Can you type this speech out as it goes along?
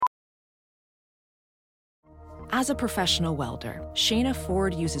As a professional welder, Shayna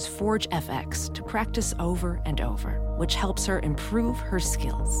Ford uses Forge FX to practice over and over, which helps her improve her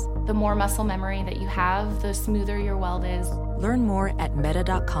skills. The more muscle memory that you have, the smoother your weld is. Learn more at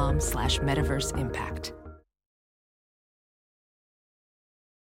meta.com/metaverseimpact.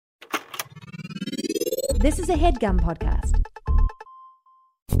 This is a HeadGum podcast.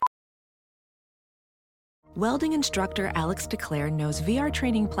 Welding instructor Alex DeClaire knows VR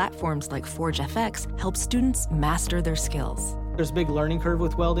training platforms like Forge FX help students master their skills. There's a big learning curve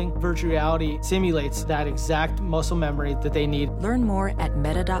with welding. Virtual reality simulates that exact muscle memory that they need. Learn more at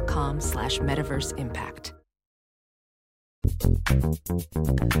meta.com/metaverseimpact.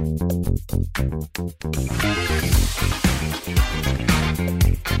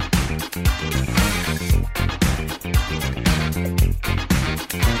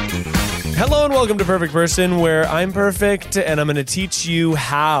 Hello and welcome to Perfect Person, where I'm perfect and I'm going to teach you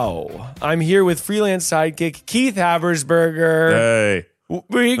how. I'm here with freelance sidekick Keith Habersberger. Hey.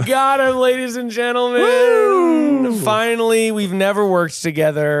 We got him, ladies and gentlemen. Woo! Finally, we've never worked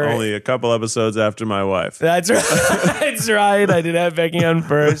together. Only a couple episodes after my wife. That's right. That's right. I did have Becky on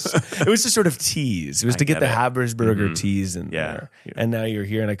first. It was to sort of tease. It was to get the Habersberger tease in there. Yeah. And now you're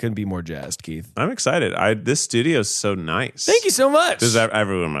here, and I couldn't be more jazzed, Keith. I'm excited. This studio is so nice. Thank you so much.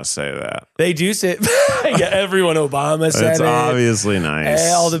 Everyone must say that. They do say yeah, everyone. Obama said it's obviously nice.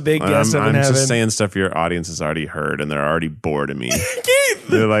 Hey, all the big guests I'm just just saying stuff your audience has already heard, and they're already bored of me. Keith!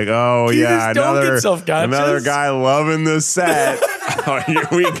 They're like, oh, Keith, yeah, don't get self-conscious. another guy loving the set. Oh, here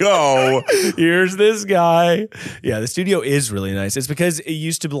we go. Here's this guy. Yeah, the studio is really nice. It's because it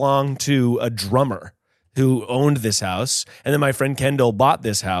used to belong to a drummer who owned this house. And then my friend Kendall bought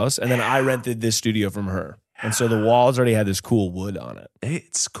this house. And then I rented this studio from her. And so the walls already had this cool wood on it.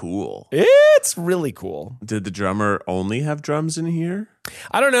 It's cool. It's really cool. Did the drummer only have drums in here?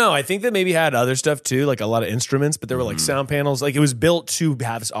 I don't know. I think that maybe had other stuff too, like a lot of instruments, but there were like sound panels. Like it was built to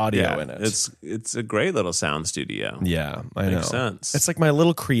have audio in it. It's a great little sound studio. Yeah, I know. Makes sense. It's like my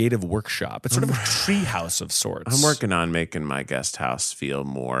little creative workshop. It's sort of a tree house of sorts. I'm working on making my guest house feel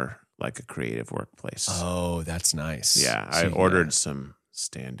more like a creative workplace. Oh, that's nice. Yeah, I ordered some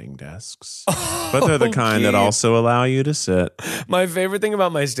standing desks, but they're the kind that also allow you to sit. My favorite thing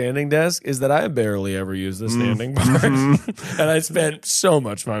about my standing desk is that I barely ever use the standing part, and I spent so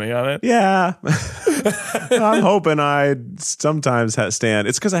much money on it. Yeah, I'm hoping I sometimes stand.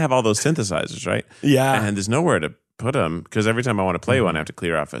 It's because I have all those synthesizers, right? Yeah, and there's nowhere to put them because every time I want to play one, I have to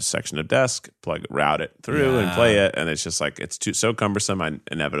clear off a section of desk, route it through, and play it, and it's just like it's so cumbersome. I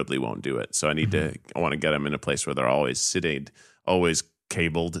inevitably won't do it. So I need I want to get them in a place where they're always sitting, always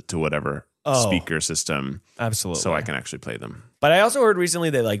cabled to whatever speaker system. Absolutely. So I can actually play them. But I also heard recently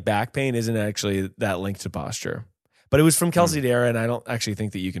that like back pain isn't actually that linked to posture. But it was from Kelsey Dara, and I don't actually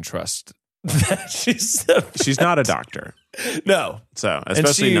think that you can trust that she's not a doctor. No. So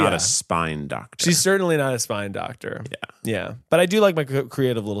especially not a spine doctor. She's certainly not a spine doctor. Yeah. But I do like my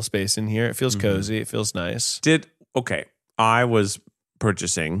creative little space in here. It feels cozy. It feels nice. I was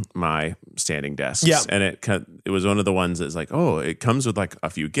purchasing my standing desks, and it was one of the ones that's like, oh, it comes with like a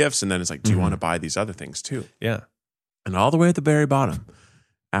few gifts, and then it's like, do you want to buy these other things too? Yeah. And all the way at the very bottom,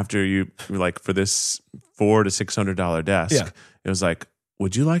 after you like for this $400 to $600 desk, it was like,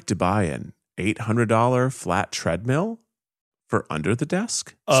 would you like to buy an $800 flat treadmill for under the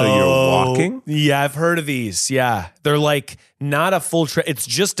desk? So you're walking? Yeah, I've heard of these. Yeah. They're like not a full it's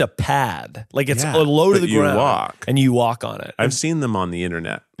just a pad. Like it's low to the ground. Walk. And you walk on it. I've seen them on the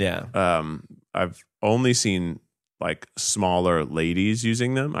internet. Yeah. I've only seen like smaller ladies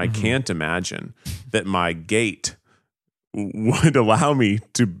using them. I can't imagine that my gait would allow me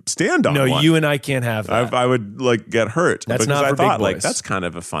to stand on one. No, you and I can't have that. I would like get hurt. That's not for big boys. Like that's kind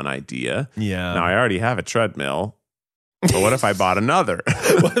of a fun idea. Yeah. Now I already have a treadmill. But what if I bought another?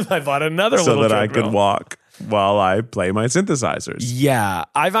 What if I bought another so little that treadmill? I could walk while I play my synthesizers? Yeah.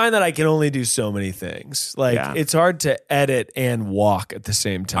 I find that I can only do so many things. Like it's hard to edit and walk at the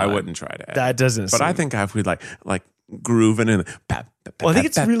same time. I wouldn't try to edit. That doesn't But I think I would like grooving in. Well, I think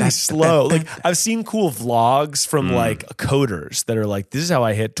it's really slow. Like I've seen cool vlogs from like coders that are like, this is how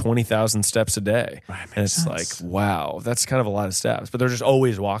I hit 20,000 steps a day. Right, and it's like, wow, that's kind of a lot of steps, but they're just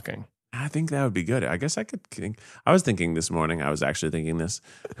always walking. I think that would be good. I guess I could think. I was thinking this morning, I was actually thinking this,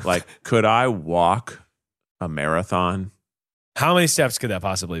 like, could I walk a marathon? How many steps could that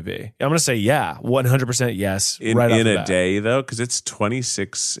possibly be? I'm going to say, 100% yes. In a bat. Day, though, because it's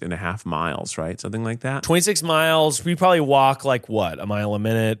 26 and a half miles, right? Something like that. 26 miles. We probably walk like what? A mile a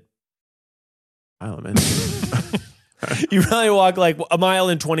minute? Mile a minute. You probably walk like a mile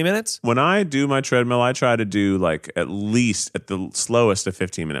in 20 minutes? When I do my treadmill, I try to do like at least at the slowest a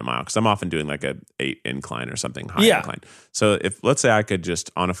 15-minute mile because I'm often doing like a 8 incline or something high incline. So if let's say I could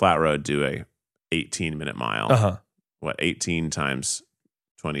just on a flat road do a 18-minute mile, 18 times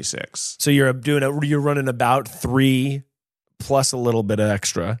 26. So you're running about 3 plus a little bit of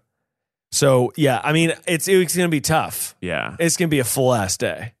extra. So yeah, I mean it's going to be tough. Yeah, it's going to be a full ass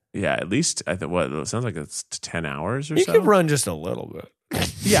day. Yeah, at least I think it sounds like it's 10 hours or you so. You can run just a little bit.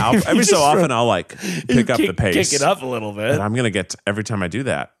 Yeah, every so often I'll like pick up the pace, kick it up a little bit. And I'm gonna get every time I do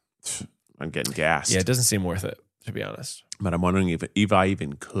that, I'm getting gassed. Yeah, it doesn't seem worth it to be honest. But I'm wondering if I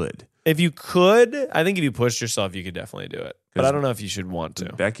even could. If you could, I think if you pushed yourself, you could definitely do it. But I don't know if you should want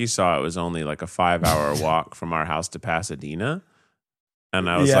to. Becky saw it was only like a 5-hour walk from our house to Pasadena, and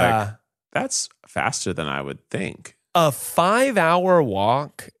I was like, "That's faster than I would think." A 5-hour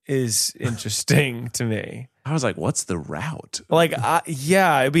walk is interesting to me. I was like, what's the route? Like,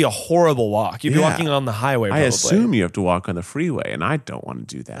 it'd be a horrible walk. You'd be walking on the highway, probably. I assume you have to walk on the freeway, and I don't want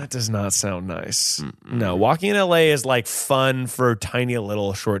to do that. That does not sound nice. No, walking in LA is like fun for tiny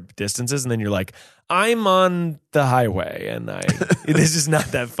little short distances, and then you're like, I'm on the highway, and this is not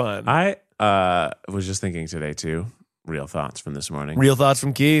that fun. I was just thinking today, too. Real thoughts from this morning. Real thoughts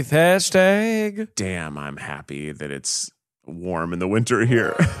from Keith. Hashtag. Damn, I'm happy that it's warm in the winter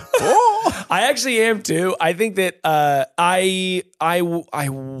here. I actually am too. I think that I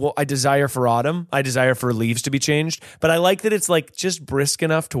desire for autumn. I desire for leaves to be changed. But I like that it's like just brisk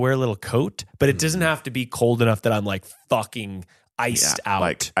enough to wear a little coat, but it doesn't have to be cold enough that I'm like fucking iced out.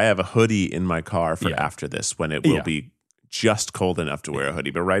 Like I have a hoodie in my car for after this when it will be just cold enough to wear a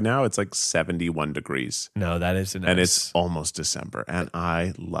hoodie. But right now it's like 71 degrees. No, that is nice. And it's almost December. And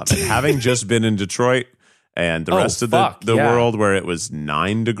I love it. Having just been in Detroit and the rest of the world where it was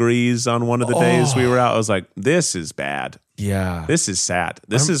 9 degrees on one of the days we were out, I was like, this is bad. Yeah. This is sad.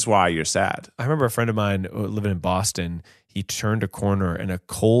 This is why you're sad. I remember a friend of mine living in Boston. He turned a corner and a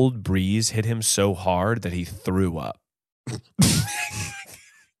cold breeze hit him so hard that he threw up.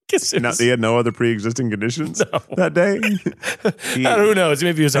 He had no other pre-existing conditions that day. Who knows?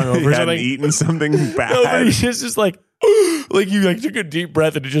 Maybe he was hungover or something. Eaten something bad. No, but he's just like you took a deep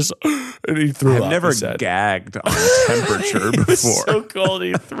breath and he threw up. I've never gagged on temperature before. It was so cold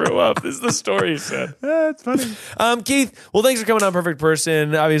he threw up. This is the story he said. It's funny. Keith, well, thanks for coming on Perfect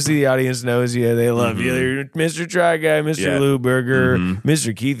Person. Obviously, the audience knows you. They love you. You're Mr. Try Guy, Mr. Lou Burger,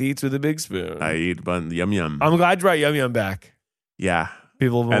 Mr. Keith Eats with a Big Spoon. I eat yum yum. I'm glad you brought Yum Yum back. Yeah.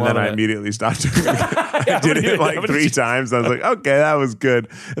 People have been and then I immediately stopped doing it. I did it like 3 times. I was like, okay, that was good.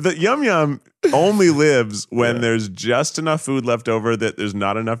 The Yum Yum only lives when there's just enough food left over that there's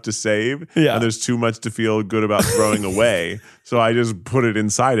not enough to save. Yeah. And there's too much to feel good about throwing away. So I just put it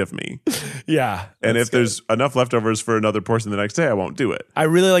inside of me. Yeah. And if there's enough leftovers for another portion the next day, I won't do it. I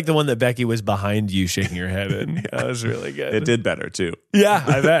really like the one that Becky was behind you shaking her head in. That was really good. It did better too. Yeah,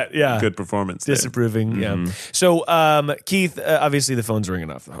 I bet. Yeah. Good performance. Disapproving. Yeah. So, Keith, obviously the phone's ringing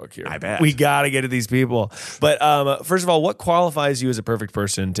off the hook here. I bet. We got to get to these people. But first of all, what qualifies you as a perfect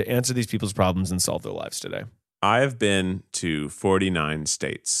person to answer these people's problems and solve their lives today? I've been to 49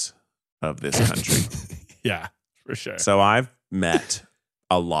 states of this country. Yeah, for sure. So I've met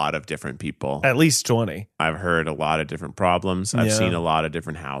a lot of different people. At least 20. I've heard a lot of different problems. I've seen a lot of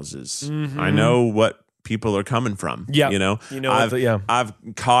different houses. I know what people are coming from. Yeah. I've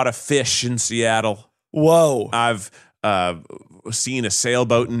caught a fish in Seattle. Whoa. I've seen a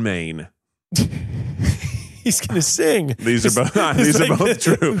sailboat in Maine. He's gonna sing. These are both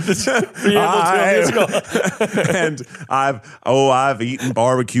true. And I've eaten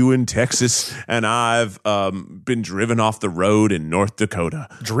barbecue in Texas, and I've been driven off the road in North Dakota.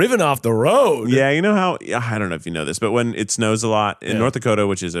 Driven off the road? Yeah, you know how I don't know if you know this, but when it snows a lot in North Dakota,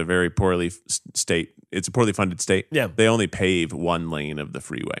 which is a very poorly state, it's a poorly funded state. Yeah, they only pave one lane of the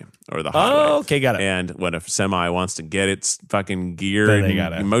freeway or the highway. Oh, okay, got it. And when a semi wants to get its fucking gear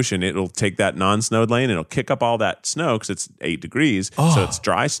in motion, it'll take that non-snowed lane and it'll kick up all that snow because it's 8 degrees, so it's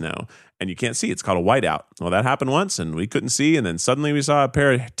dry snow, and you can't see. It's called a whiteout. Well, that happened once, and we couldn't see, and then suddenly we saw a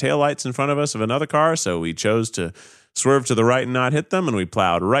pair of taillights in front of us of another car, so we chose to swerve to the right and not hit them, and we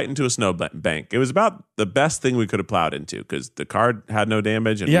plowed right into a snow bank. It was about the best thing we could have plowed into because the car had no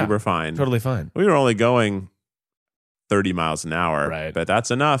damage, and we were fine. Totally fine. We were only going 30 miles an hour, but that's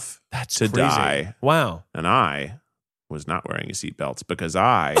enough to crazy. Die. Wow. And I was not wearing a seatbelt because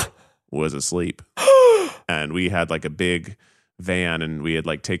I was asleep. And we had like a big van, and we had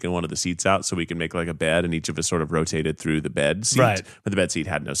like taken one of the seats out so we could make like a bed, and each of us sort of rotated through the bed seat. Right. But the bed seat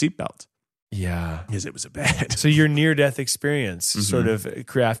had no seatbelt. Yeah. because it was a bed. So your near-death experience sort of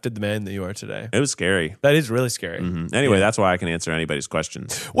crafted the man that you are today. It was scary. That is really scary. Anyway, that's why I can answer anybody's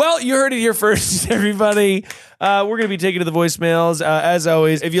questions. Well, you heard it here first, everybody. We're going to be taking to the voicemails. As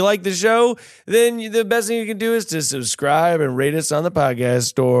always, if you like the show, then the best thing you can do is to subscribe and rate us on the podcast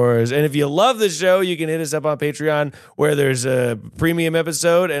stores. And if you love the show, you can hit us up on Patreon, where there's a premium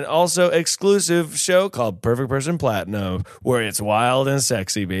episode and also exclusive show called Perfect Person Platinum, where it's wild and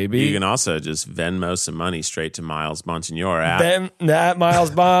sexy, baby. You can also just Venmo some money straight to Miles Monsignor at That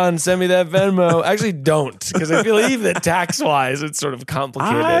Miles Bond, send me that Venmo. Actually, don't, because I believe that tax-wise, it's sort of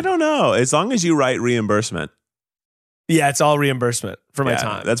complicated. I don't know. As long as you write reimbursement. Yeah, it's all reimbursement for my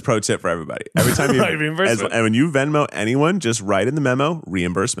time. That's pro tip for everybody. Every time you Right, reimbursement. and when you Venmo anyone, just write in the memo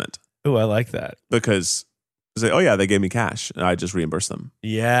reimbursement. Ooh, I like that. Because say, oh yeah, they gave me cash. And I just reimburse them.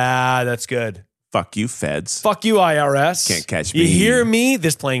 Yeah, that's good. Fuck you, feds. Fuck you, IRS. Can't catch me. You hear me?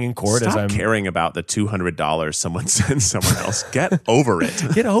 This playing in court Stop as I'm caring about the $200 someone sends someone else. Get over it.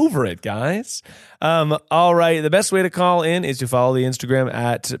 Get over it, guys. All right. The best way to call in is to follow the Instagram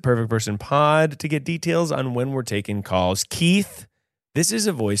at Perfect Person Pod to get details on when we're taking calls. Keith, this is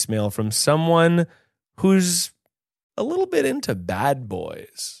a voicemail from someone who's a little bit into bad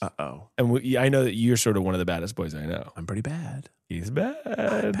boys. Uh-oh. And I know that you're sort of one of the baddest boys I know. I'm pretty bad. He's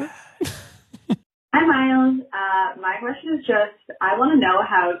bad. Hi, Miles. My question is just, I want to know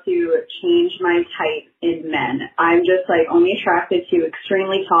how to change my type in men. I'm just only attracted to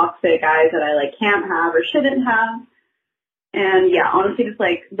extremely toxic guys that I can't have or shouldn't have. And yeah, honestly, just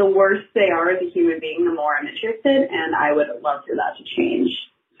the worse they are as a human being, the more I'm interested. And I would love for that to change.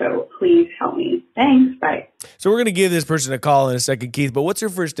 So please help me. Thanks. Bye. So we're going to give this person a call in a second, Keith, but what's your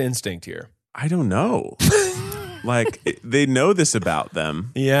first instinct here? I don't know. They know this about them.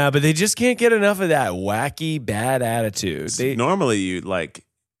 Yeah, but they just can't get enough of that wacky, bad attitude. Normally,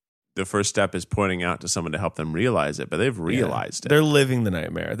 the first step is pointing out to someone to help them realize it, but they've realized it. They're living the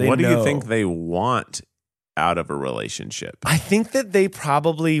nightmare. What do you think they want out of a relationship? I think that they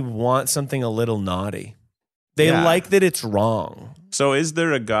probably want something a little naughty. They like that it's wrong. So is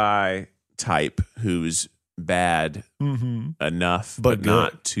there a guy type who's bad enough, but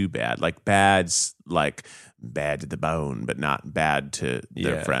not too bad? Bad's bad to the bone, but not bad to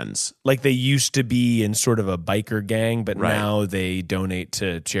their friends. Like they used to be in sort of a biker gang, but now they donate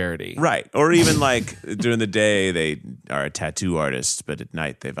to charity. Right. Or even during the day, they are a tattoo artist, but at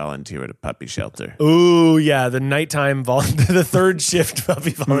night they volunteer at a puppy shelter. Ooh, yeah. The nighttime, the third shift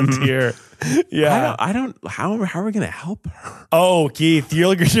puppy volunteer. Yeah. I don't, how are we going to help her? Oh, Keith,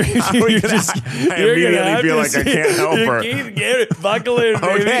 you're just, I immediately feel like I can't help her. Keith, get it. Buckle in,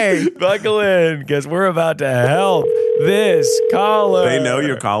 baby. Okay. Buckle in, because we're about to help this caller. They know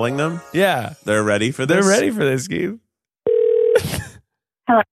you're calling them? Yeah. They're ready for this? They're ready for this, Keith.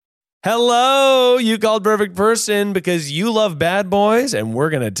 Hello. Hello. You called Perfect Person because you love bad boys, and we're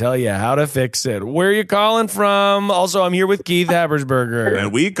going to tell you how to fix it. Where are you calling from? Also, I'm here with Keith Habersberger.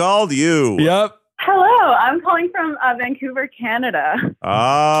 And we called you. Yep. Hello. I'm calling from Vancouver, Canada.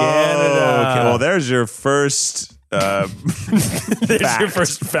 Oh. Canada. Okay. Well, there's your first... There's your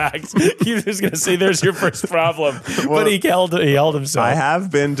first fact. He was going to say there's your first problem, but he held himself. I have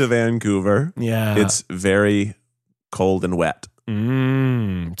been to Vancouver. Yeah. It's very cold and wet.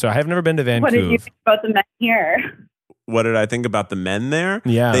 So I have never been to Vancouver. What did you think about the men here? What did I think about the men there?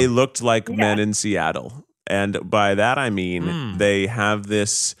 Yeah. They looked like men in Seattle. And by that I mean they have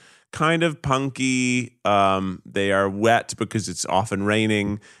this kind of punky, they are wet because it's often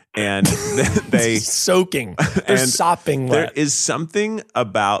raining. And they soaking, they're sopping wet. There is something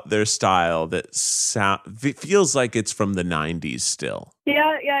about their style that feels like it's from the 90s still.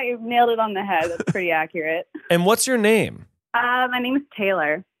 Yeah, you nailed it on the head. That's pretty accurate. And what's your name? My name is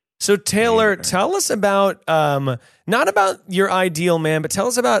Taylor. So Taylor, tell us about, not about your ideal man, but tell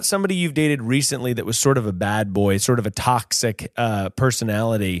us about somebody you've dated recently that was sort of a bad boy, sort of a toxic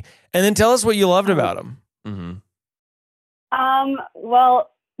personality. And then tell us what you loved about him. Mm-hmm. Well,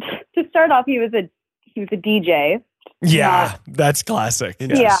 to start off, he was a DJ. Yeah, that's classic.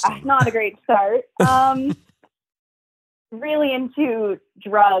 Yeah, not a great start. Really into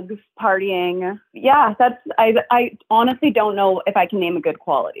drugs, partying. Yeah, I honestly don't know if I can name a good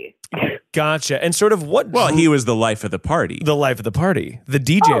quality. Gotcha. And sort of what? Well, he was the life of the party. The life of the party. The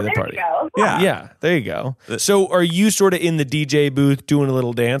DJ of the party. Yeah, there you go. So are you sort of in the DJ booth doing a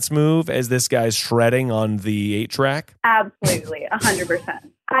little dance move as this guy's shredding on the 8-track? Absolutely, 100%.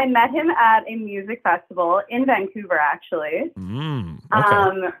 I met him at a music festival in Vancouver, actually.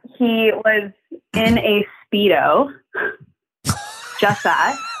 Okay. He was in a Speedo. Just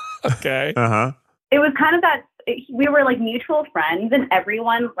that. Okay. Uh-huh. It was kind of that, we were mutual friends, and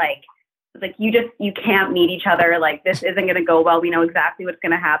everyone like, you can't meet each other. Like, this isn't going to go well. We know exactly what's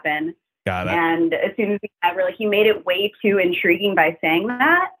going to happen. Got it. And as soon as we ever, like, he made it way too intriguing by saying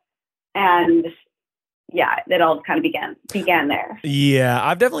that. And yeah, it all kind of began there. Yeah,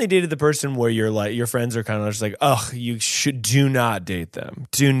 I've definitely dated the person where you're like, your friends are kind of just like, oh, do not date them.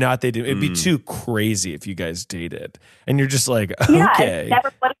 Do not date them. It'd be too crazy if you guys dated. And you're just like, okay. Yeah, I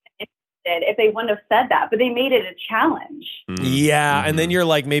never would have been interested if they wouldn't have said that, but they made it a challenge. Yeah, and then you're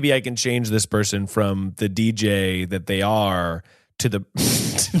like, maybe I can change this person from the DJ that they are to the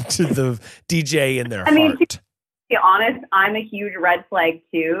to the DJ in their heart. To be honest, I'm a huge red flag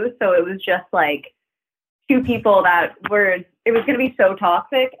too. So it was just like two people that it was going to be so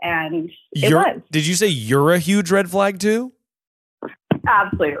toxic, and it was. Did you say you're a huge red flag too?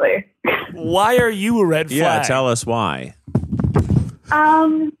 Absolutely. Why are you a red flag? Yeah, tell us why.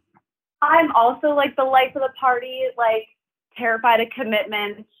 I'm also like the life of the party, like terrified of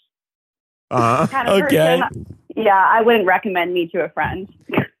commitment. Kind of okay. Person. Yeah, I wouldn't recommend me to a friend.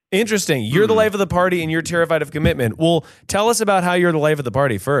 Interesting. You're the life of the party and you're terrified of commitment. Well, tell us about how you're the life of the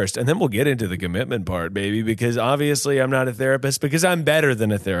party first, and then we'll get into the commitment part, baby, because obviously I'm not a therapist, because I'm better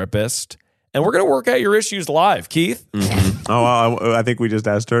than a therapist. And we're going to work out your issues live. Keith? Mm-hmm. Oh, I think we just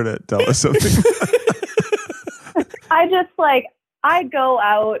asked her to tell us something. I go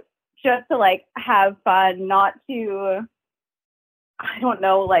out just to like have fun, not to, I don't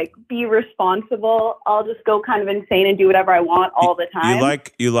know, like be responsible. I'll just go kind of insane and do whatever I want all the time.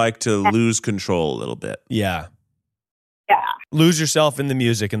 You like to lose control a little bit. Yeah. Yeah. Lose yourself in the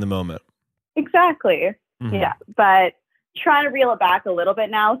music in the moment. Exactly. Mm-hmm. Yeah. But trying to reel it back a little bit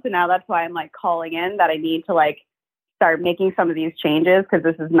now. So now that's why I'm like calling in that I need to like start making some of these changes, because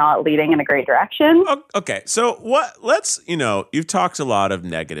this is not leading in a great direction. Okay. So you've talked a lot of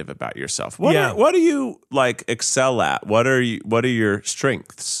negative about yourself. What do you like excel at? What are your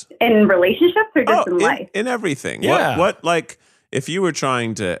strengths? In relationships or just in life? In everything. Yeah. What like, if you were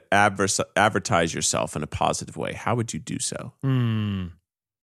trying to advertise yourself in a positive way, how would you do so? I'm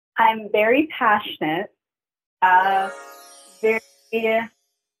very passionate, very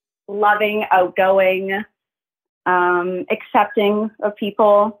loving, outgoing, accepting of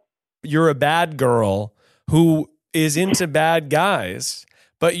people. You're a bad girl who is into bad guys,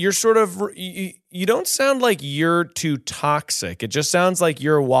 but you're sort of, you don't sound like you're too toxic. It just sounds like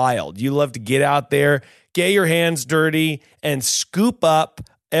you're wild. You love to get out there, get your hands dirty, and scoop up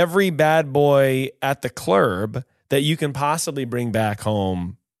every bad boy at the club that you can possibly bring back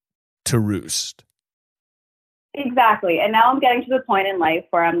home to roost. Exactly. And now I'm getting to the point in life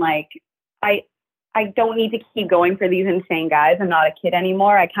where I'm like, I don't need to keep going for these insane guys. I'm not a kid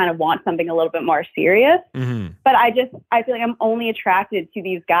anymore. I kind of want something a little bit more serious. Mm-hmm. But I feel like I'm only attracted to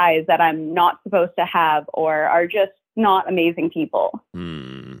these guys that I'm not supposed to have or are just not amazing people.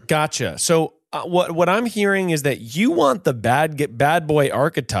 Gotcha. So what I'm hearing is that you want the bad boy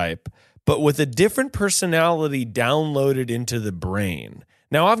archetype, but with a different personality downloaded into the brain.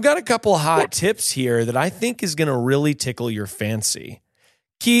 Now, I've got a couple hot tips here that I think is going to really tickle your fancy.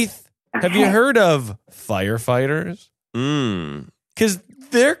 Keith, have you heard of firefighters? Because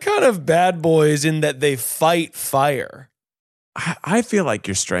they're kind of bad boys in that they fight fire. I feel like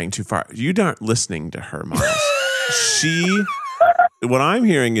you're straying too far. You aren't listening to her, Miles. What I'm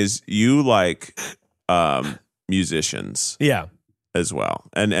hearing is you like musicians. Yeah. As well.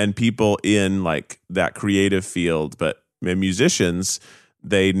 And people in like that creative field, but musicians,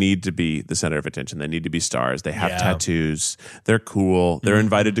 they need to be the center of attention. They need to be stars. They have tattoos. They're cool. They're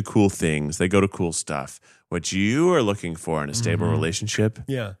invited to cool things. They go to cool stuff. What you are looking for in a stable relationship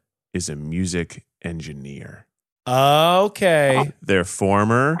is a music engineer. Okay. They're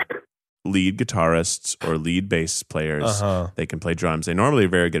former lead guitarists or lead bass players. They can play drums. They normally are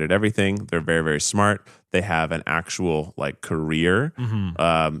very good at everything. They're very, very smart. They have an actual like career.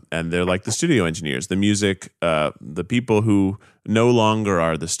 And they're like the studio engineers, the music, the people who no longer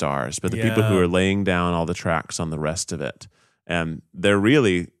are the stars, but the people who are laying down all the tracks on the rest of it. And they're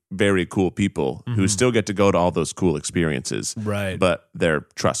really very cool people who still get to go to all those cool experiences. Right. But they're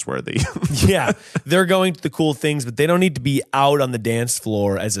trustworthy. Yeah. They're going to the cool things, but they don't need to be out on the dance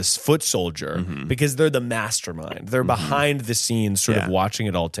floor as a foot soldier because they're the mastermind. They're behind the scenes sort of watching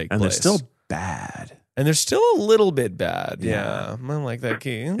it all take place. And they're still bad. And they're still a little bit bad. Yeah. I like that,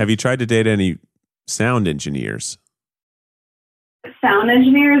 Keith. Have you tried to date any sound engineers? Sound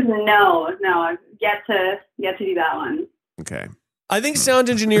engineers? No. I've yet to do that one. Okay. I think sound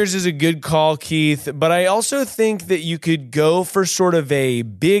engineers is a good call, Keith, but I also think that you could go for sort of a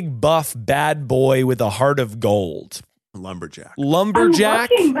big buff bad boy with a heart of gold. Lumberjack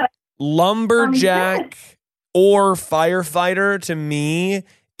Or firefighter to me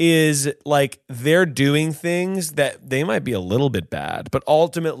is like they're doing things that they might be a little bit bad, but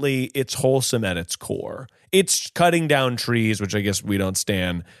ultimately it's wholesome at its core. It's cutting down trees, which I guess we don't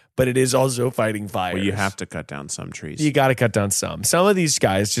stand, but it is also fighting fires. Well, you have to cut down some trees. You got to cut down some. Some of these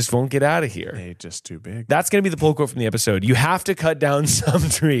guys just won't get out of here. They're just too big. That's going to be the pull quote from the episode. You have to cut down some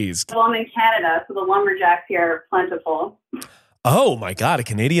trees. Well, I'm in Canada, so the lumberjacks here are plentiful. Oh my God, a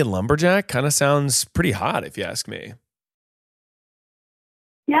Canadian lumberjack kind of sounds pretty hot if you ask me.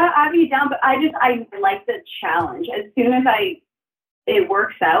 Yeah, I'd be down, but I like the challenge. As soon as it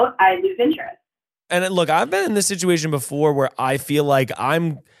works out, I lose interest. And look, I've been in this situation before where I feel like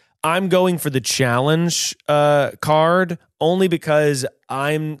I'm going for the challenge card only because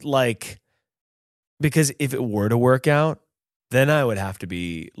because if it were to work out, then I would have to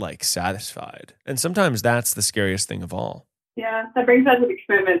be like satisfied. And sometimes that's the scariest thing of all. Yeah, that brings us to the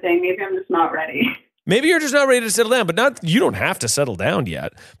commitment thing. Maybe I'm just not ready. Maybe you're just not ready to settle down, but you don't have to settle down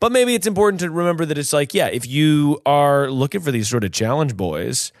yet. But maybe it's important to remember that it's like, yeah, if you are looking for these sort of challenge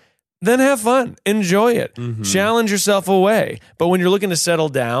boys, then have fun. Enjoy it. Mm-hmm. Challenge yourself away. But when you're looking to settle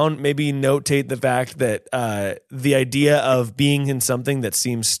down, maybe notate the fact that the idea of being in something that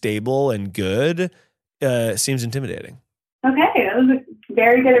seems stable and good seems intimidating. Okay, that was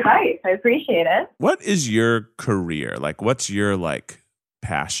very good advice. I appreciate it. What is your career? Like, what's your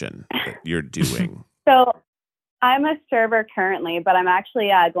passion that you're doing? So I'm a server currently, but I'm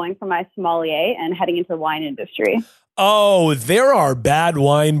actually going for my sommelier and heading into the wine industry. Oh, there are bad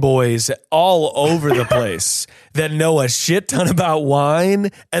wine boys all over the place that know a shit ton about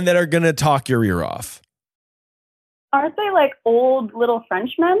wine and that are going to talk your ear off. Aren't they like old little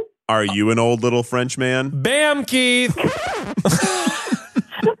Frenchmen? Are you an old little French man? Bam, Keith.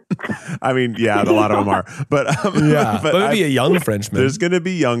 I mean, yeah, a lot of them are, but maybe a young Frenchman. There's going to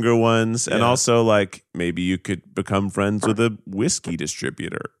be younger ones, and also maybe you could become friends with a whiskey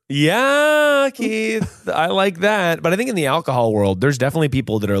distributor. Yeah, Keith, I like that. But I think in the alcohol world, there's definitely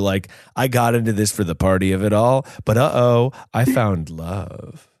people that are like, I got into this for the party of it all, but I found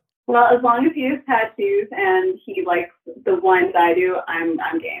love. Well, as long as he has tattoos and he likes the wines I do, I'm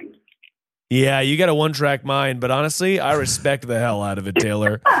game. Yeah, you got a one-track mind, but honestly, I respect the hell out of it,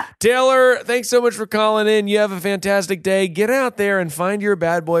 Taylor. Taylor, thanks so much for calling in. You have a fantastic day. Get out there and find your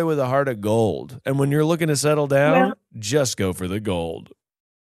bad boy with a heart of gold. And when you're looking to settle down, just go for the gold.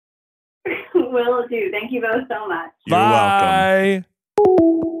 Will do. Thank you both so much. You're welcome.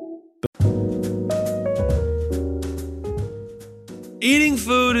 Eating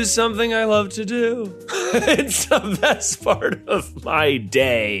food is something I love to do. It's the best part of my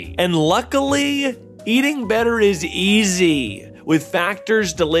day. And luckily, eating better is easy. With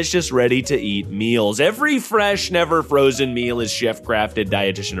Factor's delicious, ready-to-eat meals. Every fresh, never frozen meal is chef-crafted,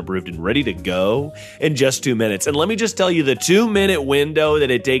 dietitian-approved, and ready to go in just 2 minutes. And let me just tell you, the 2-minute window that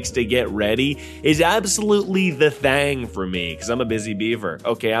it takes to get ready is absolutely the thing for me, because I'm a busy beaver.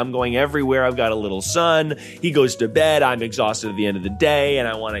 Okay, I'm going everywhere. I've got a little son. He goes to bed. I'm exhausted at the end of the day, and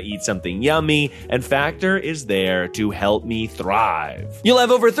I want to eat something yummy. And Factor is there to help me thrive. You'll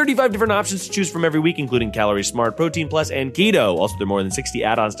have over 35 different options to choose from every week, including Calorie Smart, Protein Plus, and Keto. Also, there are more than 60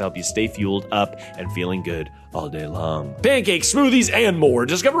 add-ons to help you stay fueled up and feeling good all day long. Pancakes, smoothies, and more.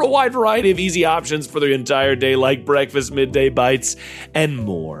 Discover a wide variety of easy options for the entire day, like breakfast, midday bites, and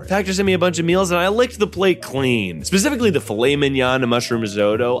more. Factor sent me a bunch of meals, and I licked the plate clean. Specifically, the filet mignon and mushroom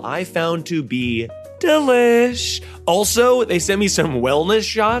risotto I found to be delish. Also, they sent me some wellness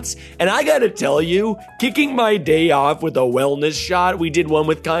shots, and I gotta tell you, kicking my day off with a wellness shot, we did one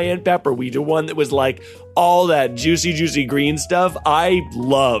with cayenne pepper, we did one that was like all that juicy green stuff, I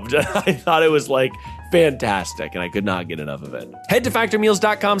loved. I thought it was like fantastic, and I could not get enough of it. Head to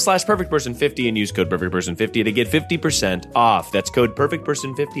factormeals.com/perfectperson50 and use code perfectperson50 to get 50% off. That's code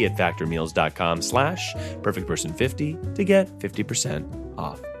perfectperson50 at factormeals.com/perfectperson50 to get 50%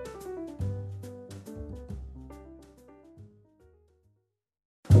 off.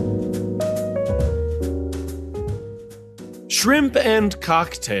 Shrimp and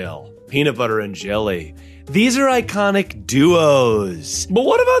cocktail, peanut butter and jelly. These are iconic duos. But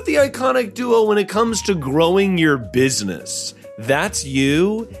what about the iconic duo when it comes to growing your business? That's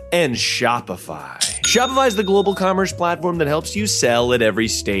you and Shopify. Shopify is the global commerce platform that helps you sell at every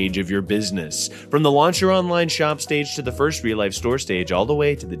stage of your business. From the launch your online shop stage to the first real-life store stage, all the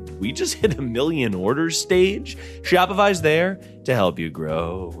way to the we just hit 1 million orders stage. Shopify's there to help you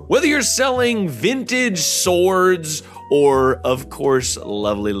grow. Whether you're selling vintage swords or, of course,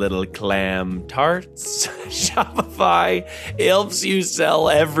 lovely little clam tarts, Shopify helps you sell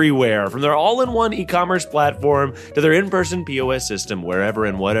everywhere. From their all-in-one e-commerce platform to their in-person POS system, wherever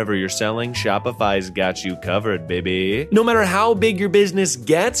and whatever you're selling, Shopify's got you covered, baby. No matter how big your business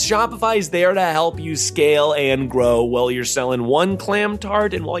gets, Shopify's there to help you scale and grow while you're selling one clam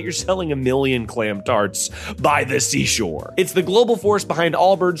tart and while you're selling a million clam tarts by the seashore. It's the global force behind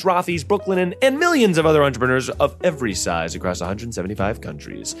Allbirds, Rothy's, Brooklinen, and millions of other entrepreneurs of every size across 175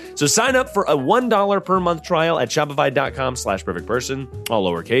 countries. So sign up for a $1 per month trial at shopify.com/perfectperson, all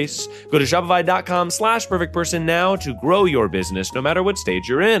lowercase. Go to shopify.com/perfectperson now to grow your business no matter what stage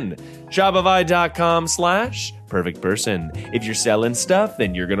you're in. Shopify.com/perfectperson. If you're selling stuff,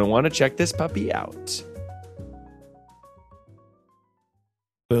 then you're going to want to check this puppy out.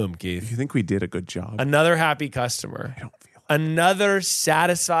 Boom, Keith. You think we did a good job? Another happy customer. I don't feel like Another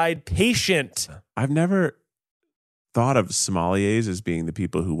satisfied patient. I've never thought of sommeliers as being the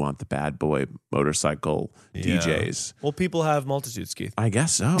people who want the bad boy motorcycle DJs. Well, people have multitudes, Keith. I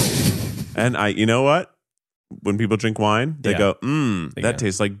guess so. And you know what? When people drink wine, they go, that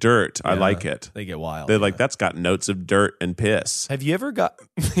tastes like dirt. I like it. They get wild. They're like, that's got notes of dirt and piss. Have you ever got...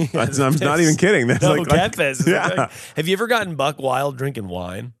 I'm not even kidding. That's piss. Yeah. Have you ever gotten buck wild drinking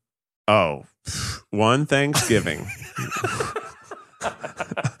wine? Oh, one Thanksgiving.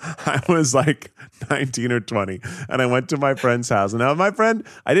 I was like 19 or 20, and I went to my friend's house. And now my friend,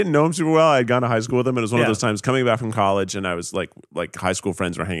 I didn't know him super well. I had gone to high school with him. It was one of those times coming back from college, and I was like high school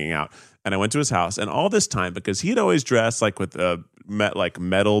friends were hanging out. And I went to his house, and all this time, because he'd always dressed like with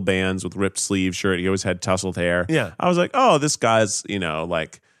metal bands with ripped sleeve shirt. He always had tousled hair. Yeah. I was like, oh, this guy's, he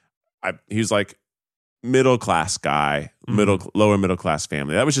was like middle class guy, lower middle class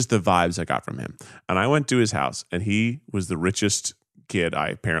family. That was just the vibes I got from him. And I went to his house, and he was the richest kid I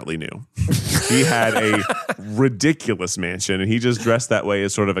apparently knew. He had a ridiculous mansion, and he just dressed that way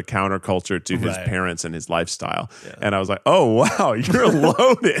as sort of a counterculture to his parents and his lifestyle. Yeah. And I was like, oh, wow, you're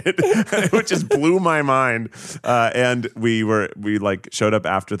loaded. It just blew my mind. And we showed up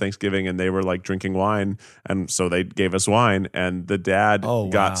after Thanksgiving, and they were like drinking wine. And so they gave us wine, and the dad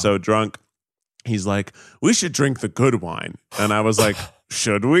got so drunk. He's like, we should drink the good wine. And I was like,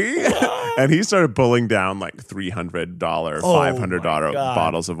 should we? And he started pulling down like $300, $500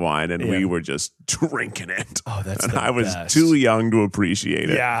 bottles of wine, and we were just drinking it. Oh, that's and the I was best. too young to appreciate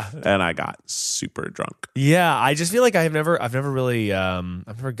it. Yeah, and I got super drunk. Yeah, I just feel like I've never really, I've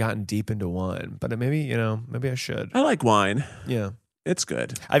never gotten deep into wine, but maybe I should. I like wine. Yeah, it's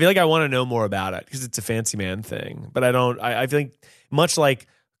good. I feel like I want to know more about it because it's a fancy man thing, but I don't. I feel like much like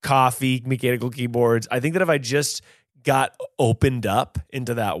coffee, mechanical keyboards. I think that if I just got opened up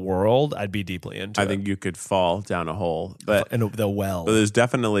into that world, I'd be deeply into it. I think you could fall down a hole. But the well. But there's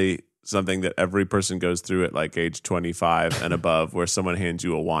definitely something that every person goes through at like age 25 and above, where someone hands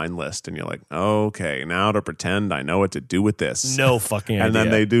you a wine list and you're like, okay, now to pretend I know what to do with this. No fucking idea. And then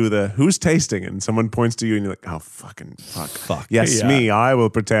they do the who's tasting, and someone points to you and you're like, oh, fuck. Yes, yeah. me. I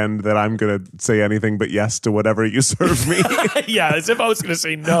will pretend that I'm going to say anything but yes to whatever you serve me. Yeah, as if I was going to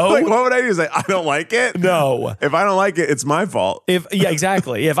say no. Like, what would I do? Say, I don't like it? No. If I don't like it, it's my fault.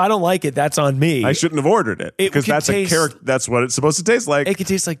 Exactly. If I don't like it, that's on me. I shouldn't have ordered it. Because that's a character. That's what it's supposed to taste like. It could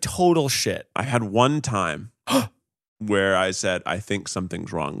taste like total shit. I had one time where I said, I think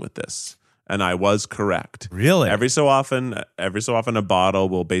something's wrong with this. And I was correct. Really? Every so often a bottle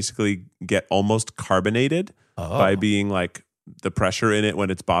will basically get almost carbonated by being like the pressure in it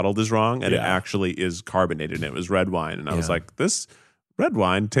when it's bottled is wrong, and it actually is carbonated, and it was red wine. And I was like, this red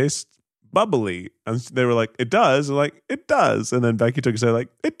wine tastes bubbly. And they were like, it does. And like, it does. And then Becky took a sip, like,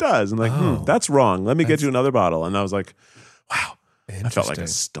 it does. And like, that's wrong. Let me get you another bottle. And I was like, wow. I felt like a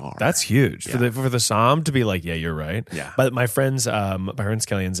star. That's huge for the somm to be like, yeah, you're right. Yeah. But my friends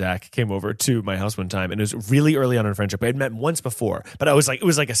Kelly and Zach came over to my house one time, and it was really early on in friendship. I had met once before, but I was like, it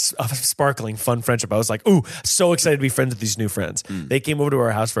was like a sparkling, fun friendship. I was like, ooh, so excited to be friends with these new friends. They came over to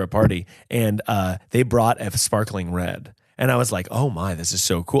our house for a party, and they brought a sparkling red. And I was like, oh my, this is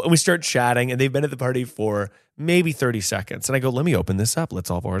so cool. And we start chatting, and they've been at the party for maybe 30 seconds. And I go, let me open this up.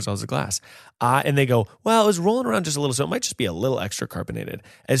 Let's all pour ourselves a glass. And they go, well, it was rolling around just a little, so it might just be a little extra carbonated.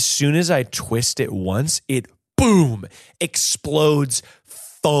 As soon as I twist it once, it, boom, explodes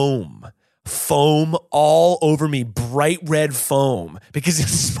foam all over me, bright red foam, because it's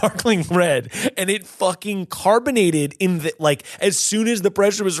sparkling red, and it fucking carbonated in the, like, as soon as the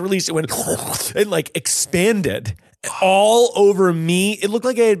pressure was released, it went and like expanded all over me. It looked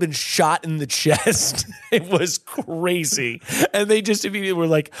like I had been shot in the chest. It was crazy. And they just immediately were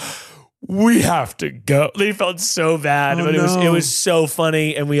like, we have to go. They felt so bad, but it was so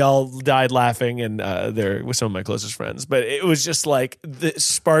funny, and we all died laughing. And they're with some of my closest friends. But it was just like the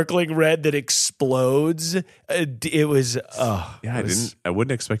sparkling red that explodes. It was I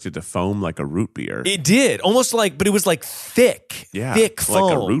wouldn't expect it to foam like a root beer. It did almost like, but it was like thick foam,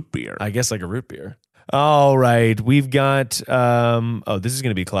 like a root beer. I guess like a root beer. All right, we've got. This is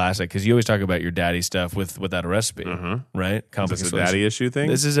going to be classic because you always talk about your daddy stuff without a recipe, right? Is this a daddy issue thing?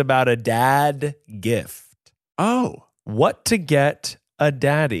 This is about a dad gift. Oh, what to get a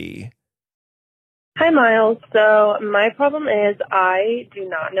daddy? Hi, Miles. So my problem is I do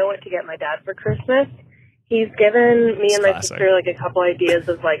not know what to get my dad for Christmas. He's given me and my sister like a couple ideas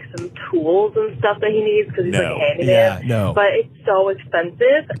of like some tools and stuff that he needs because he's like a handyman. But it's so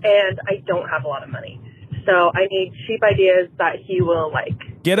expensive and I don't have a lot of money. So I need cheap ideas that he will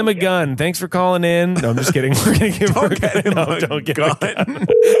like. Get him a gun. Thanks for calling in. No, I'm just kidding. We're going to give him a gun. Don't get him a gun.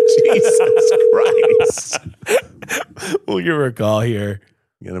 Jesus Christ. We'll give her a call here.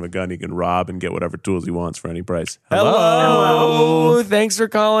 Get him a gun he can rob and get whatever tools he wants for any price. Hello. Thanks for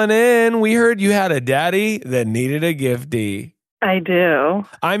calling in. We heard you had a daddy that needed a giftie. I do.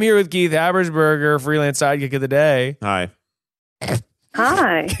 I'm here with Keith Habersberger, freelance sidekick of the day. Hi.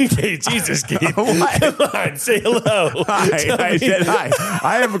 Hi. Hey, Jesus, Keith. Come on, say hello. Hi. I said hi.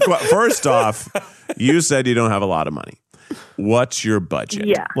 I have a question. First off, you said you don't have a lot of money. What's your budget?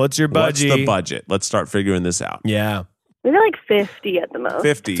 Yeah. What's your budget? What's the budget? Let's start figuring this out. Yeah. Maybe like 50 at the most.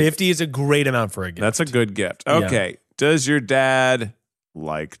 50. 50 is a great amount for a gift. That's a good gift. Okay. Yeah. Does your dad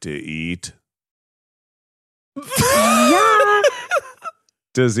like to eat? Yeah.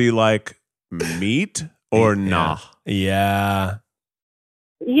 Does he like meat or nah? Yeah.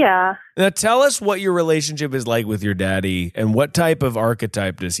 Yeah. Now tell us what your relationship is like with your daddy and what type of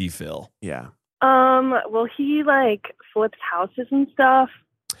archetype does he fill? Yeah. Well, he like flips houses and stuff.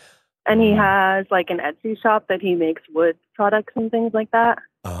 And he has like an Etsy shop that he makes wood products and things like that.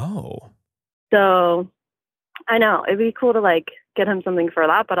 Oh. So I know it'd be cool to like get him something for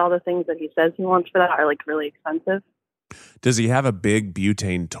that, but all the things that he says he wants for that are like really expensive. Does he have a big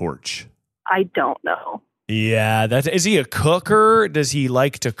butane torch? I don't know. Yeah, is he a cooker? Does he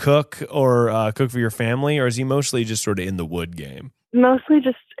like to cook or cook for your family, or is he mostly just sort of in the wood game? Mostly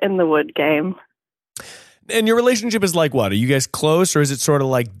just in the wood game. And your relationship is like what? Are you guys close, or is it sort of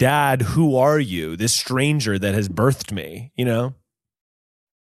like, Dad, who are you? This stranger that has birthed me, you know?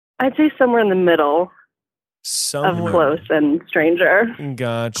 I'd say somewhere in the middle of close and stranger.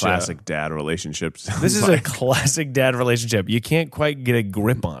 Gotcha. Classic dad relationships. This is a classic dad relationship. You can't quite get a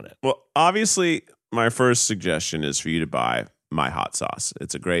grip on it. Well, obviously, my first suggestion is for you to buy my hot sauce.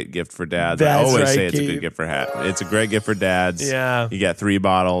 It's a great gift for dads. That's I always right, say it's Keith. a good gift for it's a great gift for dads. Yeah. You get 3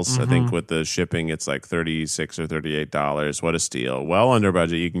 bottles. I think with the shipping, it's like $36 or $38. What a steal. Well under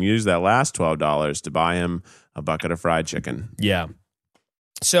budget. You can use that last $12 to buy him a bucket of fried chicken. Yeah.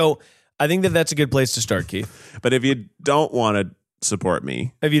 So I think that's a good place to start, Keith. But if you don't want to support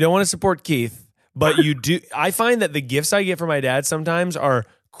me. If you don't want to support Keith, but you do, I find that the gifts I get from my dad sometimes are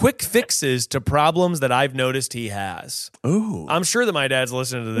quick fixes to problems that I've noticed he has. Ooh. I'm sure that my dad's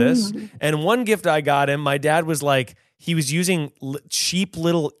listening to this. And one gift I got him, my dad was like, he was using cheap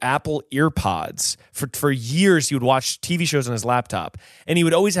little Apple earpods. For years, he would watch TV shows on his laptop. And he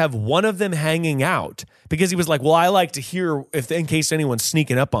would always have one of them hanging out because he was like, well, I like to hear in case anyone's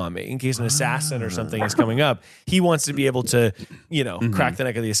sneaking up on me, in case an assassin or something is coming up. He wants to be able to, crack the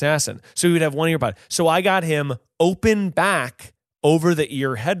neck of the assassin. So he would have one earpod. So I got him open back over the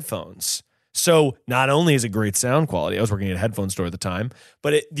ear headphones. So not only is it great sound quality, I was working at a headphone store at the time,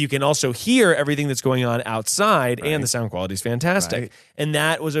 but you can also hear everything that's going on outside, and the sound quality is fantastic. Right. And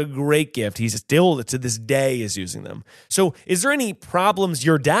that was a great gift. He's still, to this day, is using them. So is there any problems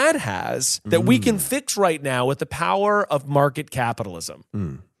your dad has that we can fix right now with the power of market capitalism?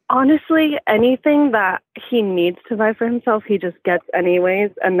 Honestly, anything that he needs to buy for himself, he just gets anyways,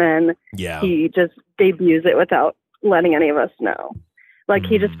 and then he just debuts it without letting any of us know. Like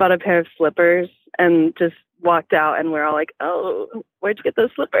he just bought a pair of slippers and just walked out, and we're all like, "Oh, where'd you get those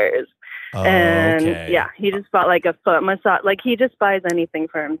slippers?" He just bought like a foot massage. Like he just buys anything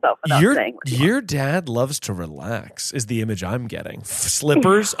for himself without saying. Your dad loves to relax. Is the image I'm getting?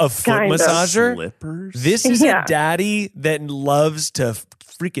 Slippers, a foot massager. Slippers. This is a daddy that loves to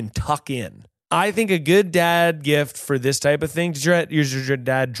freaking tuck in. I think a good dad gift for this type of thing. Does your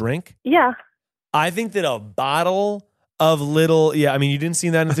dad drink? Yeah. I think that a bottle of little, you didn't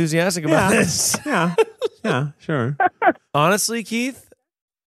seem that enthusiastic about this. Yeah, sure. Honestly, Keith,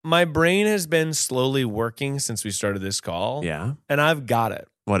 my brain has been slowly working since we started this call. Yeah. And I've got it.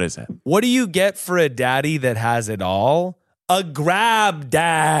 What is it? What do you get for a daddy that has it all? a grab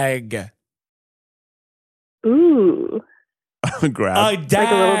dag. Ooh. Grab. A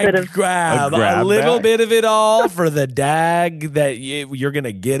dag grab. A little bit of it all for the dag that you're going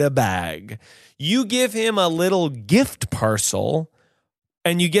to get a bag. You give him a little gift parcel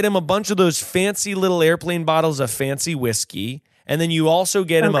and you get him a bunch of those fancy little airplane bottles of fancy whiskey. And then you also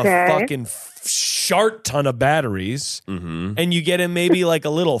get him a fucking shart ton of batteries. Mm-hmm. And you get him maybe like a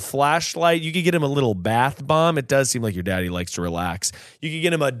little flashlight. You could get him a little bath bomb. It does seem like your daddy likes to relax. You could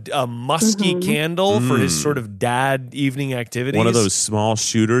get him a musky candle for his sort of dad evening activities. One of those small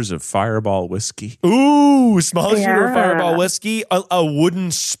shooters of Fireball whiskey. Ooh, small shooter of Fireball whiskey. A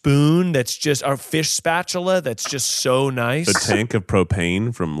wooden spoon that's just a fish spatula that's just so nice. A tank of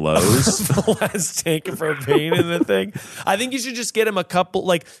propane from Lowe's. The last tank of propane in the thing. I think you should just get him a couple.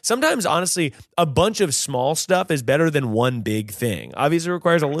 Like sometimes, honestly, a bunch of small stuff is better than one big thing. Obviously, it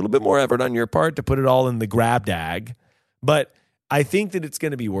requires a little bit more effort on your part to put it all in the grab dag, but I think that it's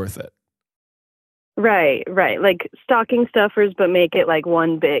going to be worth it. Right. Like stocking stuffers, but make it like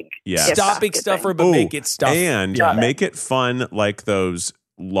one big. Yeah. Stocking stuffer, but make it stuff. And make it fun like those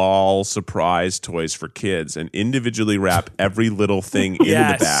LOL surprise toys for kids and individually wrap every little thing into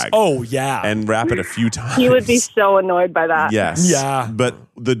the bag. Oh, yeah. And wrap it a few times. He would be so annoyed by that. Yes. Yeah. But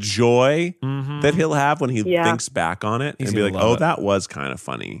the joy that he'll have when he thinks back on it and be like, oh, that was kind of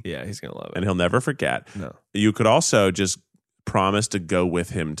funny. Yeah, he's going to love it. And he'll never forget. No. You could also just promise to go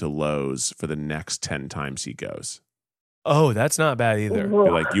with him to Lowe's for the next 10 times he goes. Oh, that's not bad either.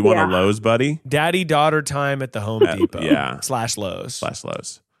 You're like, you want a Lowe's, buddy? Daddy-daughter time at the Home Depot. Yeah. / Lowe's.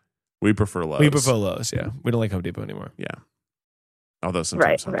 /Lowe's. We prefer Lowe's. We prefer Lowe's, yeah. We don't like Home Depot anymore. Yeah. Although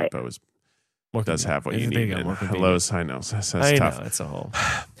sometimes Home Depot does have what you need. Lowe's, I know. That's I tough. know, it's a whole.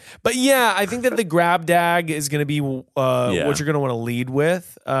 But yeah, I think that the grab dag is going to be what you're going to want to lead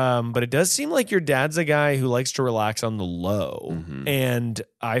with. But it does seem like your dad's a guy who likes to relax on the low. Mm-hmm. And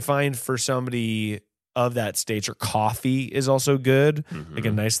I find for somebody of that stature, coffee is also good. Mm-hmm. Like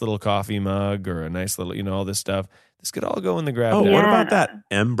a nice little coffee mug or a nice little, all this stuff. This could all go in the grab Oh, bag. what about that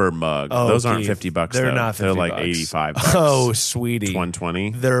Ember mug? Oh, those aren't Keith, $50. They're though. not $50. They're like $85. Oh, sweetie. It's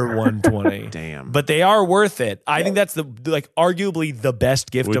 $120. They're $120. Damn. But they are worth it. I think that's arguably the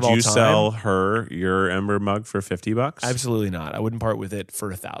best gift of all time. Would you sell her your Ember mug for $50? Absolutely not. I wouldn't part with it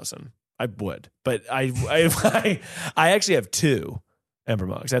for $1,000. I would, but I actually have two Ember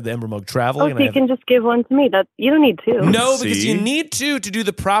mugs. I have the Ember mug traveling. Oh, so you can just give one to me. You don't need two. No, because you need two to do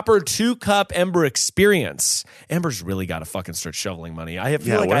the proper 2-cup Ember experience. Ember's really got to fucking start shoveling money. I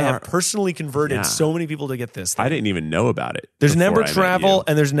feel like I have personally converted so many people to get this thing. I didn't even know about it. There's an Ember Travel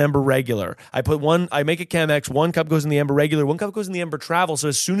and there's an Ember Regular. I make a Chemex. 1 cup goes in the Ember Regular. 1 cup goes in the Ember Travel. So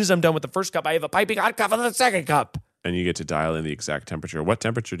as soon as I'm done with the first cup, I have a piping hot cup and the second cup. And you get to dial in the exact temperature. What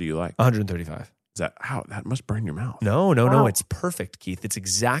temperature do you like? 135. That must burn your mouth. No. It's perfect, Keith. It's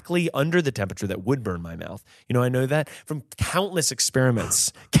exactly under the temperature that would burn my mouth. I know that from countless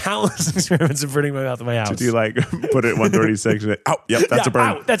experiments of burning my mouth in my house. So do you put it at 136 and yep, that's a burn.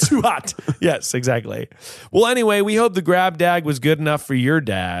 Ow, that's too hot. Yes, exactly. Well, anyway, we hope the grab dag was good enough for your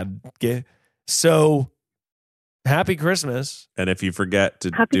dad. So, happy Christmas. And if you forget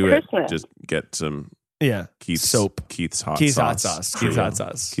to do it, just get some Keith's soap. Keith's hot sauce. Keith's hot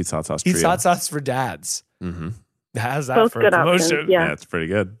sauce. Keith's hot sauce. Keith's hot sauce for dads. Mm-hmm. How's that Both for good promotion? options, yeah. That's pretty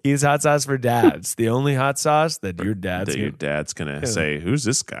good. Keith's hot sauce for dads. The only hot sauce that your dad's gonna say, "Who's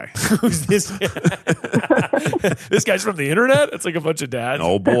this guy? Who's this guy? This guy's from the internet." It's like a bunch of dads.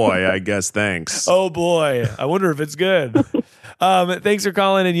 Oh boy, I guess. Thanks. Oh boy, I wonder if it's good. Thanks for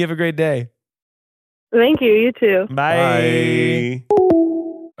calling, and you have a great day. Thank you. You too. Bye.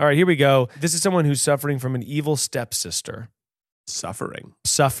 All right, here we go. This is someone who's suffering from an evil stepsister. Suffering.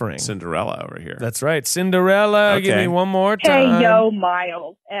 Cinderella over here. That's right. Cinderella, okay. Give me one more time. Hey, yo,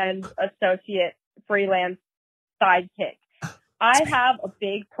 Miles and associate freelance sidekick. I have a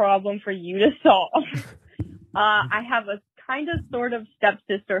big problem for you to solve. I have a kind of sort of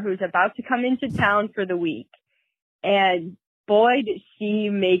stepsister who's about to come into town for the week. And boy, did she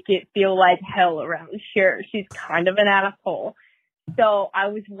make it feel like hell around here. She's kind of an asshole. So I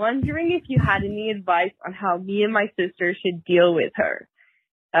was wondering if you had any advice on how me and my sister should deal with her.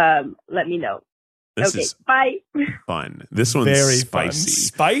 Let me know. This is bye. Fun. This one's very spicy.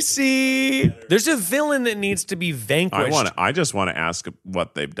 Spicy. There's a villain that needs to be vanquished. I just want to ask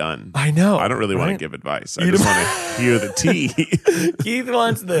what they've done. I know. I don't really want to give advice. I just want to hear the tea. Keith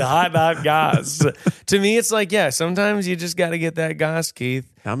wants the hot goss. To me, it's like, sometimes you just got to get that goss,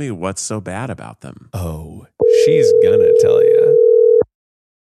 Keith. Tell me what's so bad about them. Oh, she's gonna tell you.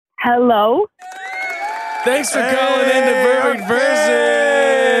 Hello? Thanks for calling in to Perfect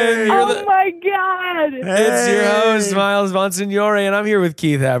Person. Oh my God. God. It's your host, Miles Bonsignore, and I'm here with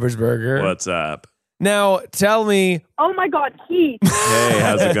Keith Habersberger. What's up? Now, tell me. Oh my God, Keith. Hey,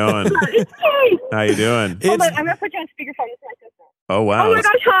 how's it going? It's Keith. How you doing? Hold on, I'm going to put you on speakerphone. This is my sister. Oh, wow. Oh my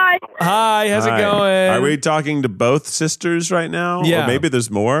gosh, hi. Hi, how's it going? Are we talking to both sisters right now? Yeah. Or maybe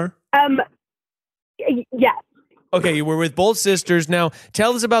there's more? Yes. Okay, we're with both sisters. Now,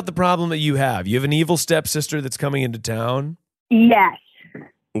 tell us about the problem that you have. You have an evil stepsister that's coming into town? Yes.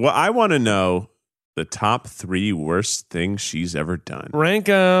 Well, I want to know the top 3 worst things she's ever done. Rank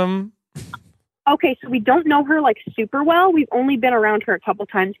them. Okay, so we don't know her like super well. We've only been around her a couple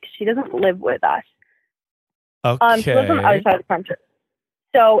times because she doesn't live with us. Okay. She lives on the other side of the country.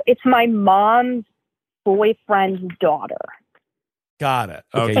 So it's my mom's boyfriend's daughter. Got it.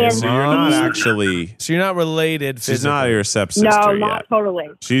 Okay, so you're not actually... So you're not related physically. She's not your stepsister No, yet. not totally.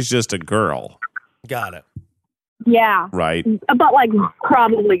 She's just a girl. Got it. Yeah. Right. But like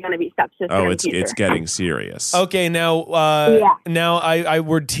probably going to be stepsister. Oh, in the it's future. getting serious. Okay, now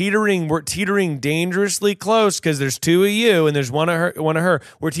we're teetering dangerously close because there's 2 of you and there's one of her.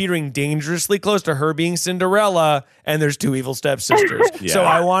 We're teetering dangerously close to her being Cinderella and there's 2 evil stepsisters. Yeah. So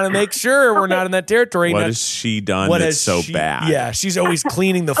I want to make sure we're not in that territory. What has she done that's so bad? Yeah, she's always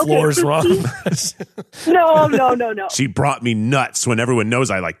cleaning the floors wrong. No. She brought me nuts when everyone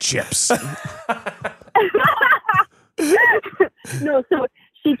knows I like chips. No, so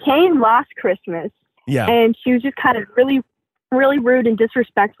she came last Christmas. Yeah. And she was just kind of really, really rude and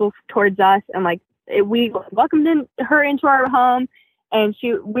disrespectful towards us. And like we welcomed her into our home, and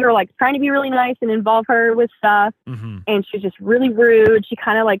we were like trying to be really nice and involve her with stuff. Mm-hmm. And she was just really rude. She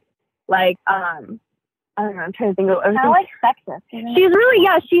kind of like I don't know. I'm trying to think of everything. Kind of like sexist. She's really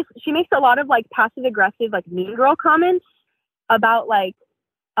she makes a lot of like passive aggressive like mean girl comments about like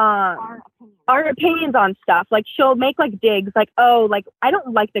our opinions on stuff. Like she'll make like digs like, oh, like I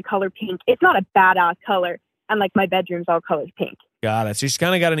don't like the color pink. It's not a badass color. And like my bedroom's all colored pink. Got it. So she's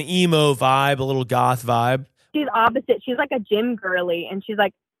kind of got an emo vibe, a little goth vibe. She's opposite. She's like a gym girly, and she's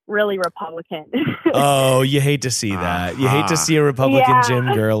like really Republican. Oh, you hate to see that. You hate to see a Republican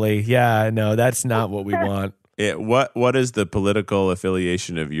gym girly. Yeah, no, that's not what we want. What is the political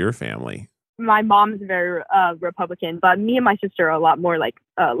affiliation of your family? My mom's very Republican, but me and my sister are a lot more like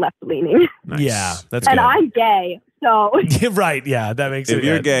left leaning. Nice. Yeah, that's and good. I'm gay, so right. Yeah, that makes it. If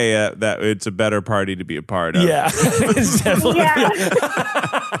you're good. gay, that it's a better party to be a part of. Yeah, it's definitely.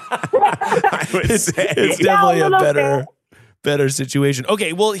 I would say it's definitely a better situation.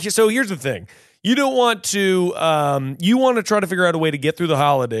 Okay, well, so here's the thing: you don't want to. You want to try to figure out a way to get through the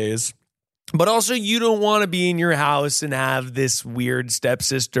holidays. But also, you don't want to be in your house and have this weird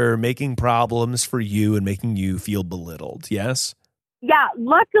stepsister making problems for you and making you feel belittled. Yes? Yeah.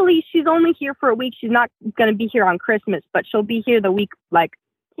 Luckily, she's only here for a week. She's not going to be here on Christmas, but she'll be here the week, like,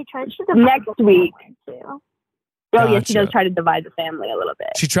 next week. Oh, yeah, she does try to divide the family a little bit.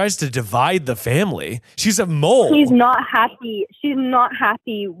 She tries to divide the family? She's a mole. She's not happy. She's not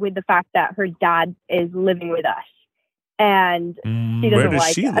happy with the fact that her dad is living with us. And she doesn't where does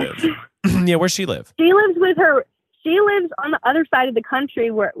like she us. live? Yeah, where's she live? She lives with her. She lives on the other side of the country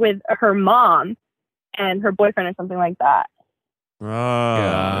with her mom and her boyfriend or something like that.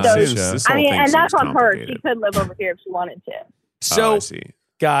 Oh, so, this whole thing and that's seems on her. She complicated. could live over here if she wanted to. So, I see.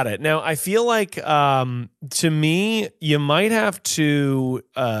 Got it. Now, I feel like, to me, you might have to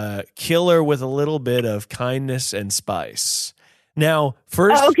kill her with a little bit of kindness and spice. Now,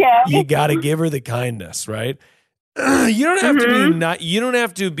 first, you got to give her the kindness, right? You don't have to be you don't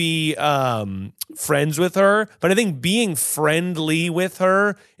have to be friends with her, but I think being friendly with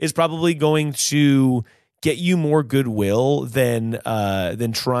her is probably going to get you more goodwill than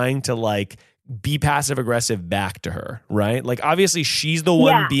trying to like be passive aggressive back to her, right? Like obviously she's the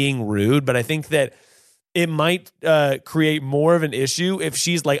one being rude, but I think that it might create more of an issue if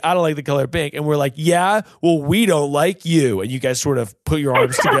she's like, I don't like the color pink. And we're like, yeah, well, we don't like you. And you guys sort of put your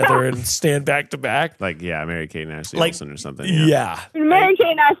arms together and stand back to back. Like, yeah, Mary-Kate and Ashley like, Olsen or something. Yeah. Mary-Kate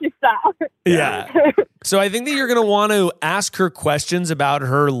and Ashley style. Yeah. So I think that you're going to want to ask her questions about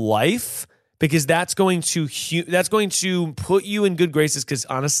her life because that's going to put you in good graces because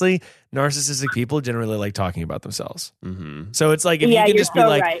honestly, narcissistic people generally like talking about themselves. Mm-hmm. So it's like if you can just be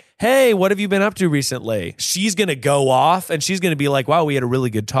like, hey, what have you been up to recently? She's going to go off and she's going to be like, wow, we had a really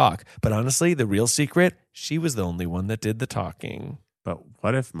good talk. But honestly, the real secret, she was the only one that did the talking. But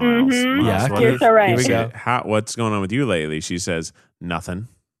what if Miles? Yeah, you're so right. Here we go. What's going on with you lately? She says, nothing.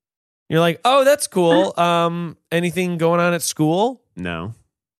 You're like, oh, that's cool. Anything going on at school? No.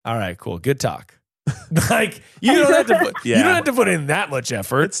 All right, cool. Good talk. Like you don't have to put, you don't have to put in that much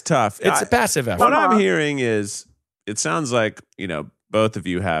effort. It's tough. It's a passive effort. What I'm hearing is it sounds like, both of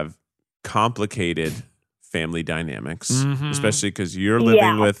you have complicated family dynamics, especially because you're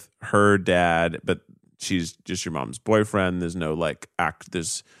living with her dad, but she's just your mom's boyfriend. There's no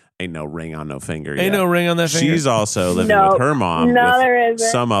there's ain't no ring on no finger. Ain't no ring on that finger. She's also living with her mom there with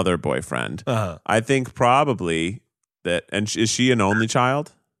some other boyfriend. I think probably that, and is she an only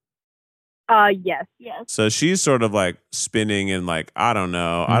child? Yes. So she's sort of like spinning in like, I don't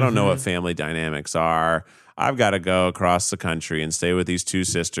know what family dynamics are. I've got to go across the country and stay with these two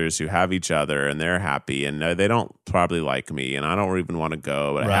sisters who have each other and they're happy and they don't probably like me and I don't even want to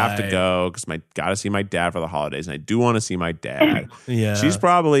go, but I have to go because I got to see my dad for the holidays and I do want to see my dad. She's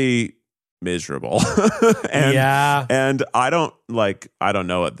probably miserable. And I don't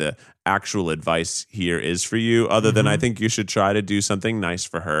know what the actual advice here is for you other than I think you should try to do something nice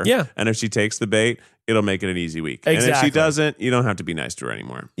for her. Yeah. And if she takes the bait, it'll make it an easy week. Exactly. And if she doesn't, you don't have to be nice to her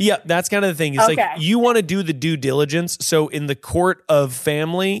anymore. Yeah, that's kind of the thing. It's like you want to do the due diligence. So in the court of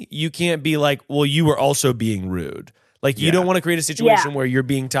family, you can't be like, well, you were also being rude. Like you don't want to create a situation where you're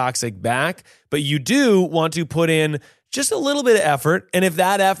being toxic back, but you do want to put in just a little bit of effort. And if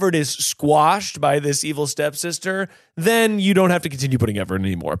that effort is squashed by this evil stepsister, then you don't have to continue putting effort in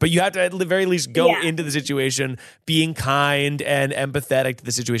anymore. But you have to at the very least go into the situation being kind and empathetic to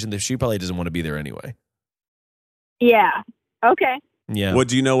the situation that she probably doesn't want to be there anyway. Yeah. Okay. Yeah. What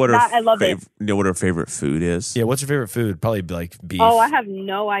do you know what her favorite food is? Yeah, what's her favorite food? Probably like beef. Oh, I have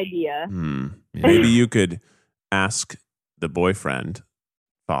no idea. Maybe you could ask the boyfriend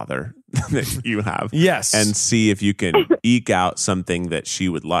father that you have. Yes. And see if you can eke out something that she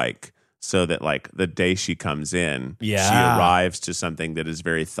would like so that like the day she comes in, she arrives to something that is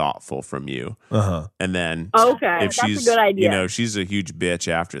very thoughtful from you. And then if that's she's a good idea. She's a huge bitch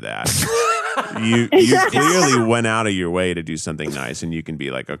after that. You clearly went out of your way to do something nice and you can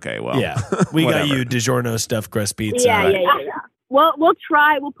be like, okay, well, we got you DiGiorno stuffed crust pizza. Yeah. Well, we'll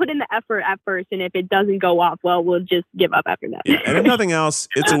try. We'll put in the effort at first, and if it doesn't go off, well, we'll just give up after that. Yeah, and if nothing else,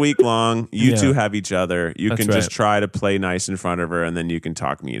 it's a week long. You two have each other. You can just try to play nice in front of her, and then you can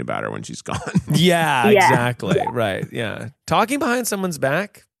talk mean about her when she's gone. Yeah, exactly. Right. Yeah. Talking behind someone's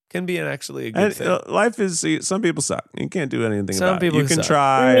back can be actually a good thing. Life is, some people suck. You can't do anything some about people it. You can suck.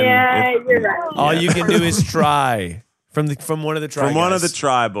 try. Yeah, you're right. All you can do is try. From one of the try From guys. one of the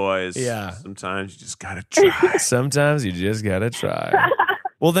try boys. Yeah. Sometimes you just got to try. Sometimes you just got to try.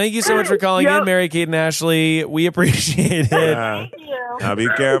 Well, thank you so much for calling in, Mary Kate and Ashley. We appreciate it. Thank you. Now be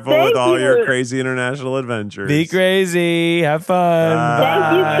careful with all your crazy international adventures. Be crazy. Have fun.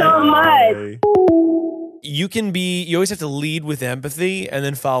 Thank you so much. You always have to lead with empathy and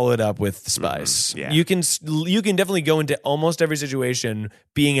then follow it up with spice. Yeah. You can definitely go into almost every situation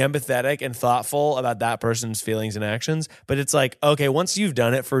being empathetic and thoughtful about that person's feelings and actions. But it's like, okay, once you've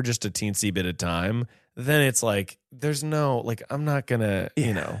done it for just a teensy bit of time, then it's like, there's no, like, I'm not gonna,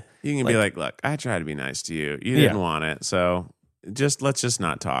 you know. You can be like, look, I tried to be nice to you. You didn't want it. So let's just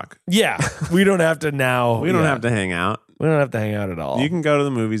not talk. Yeah. We don't have to now. We don't have to hang out. We don't have to hang out at all. You can go to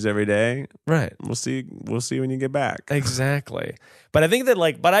the movies every day. Right. We'll see when you get back. Exactly. But I think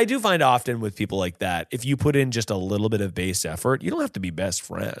that but I do find often with people like that, if you put in just a little bit of base effort, you don't have to be best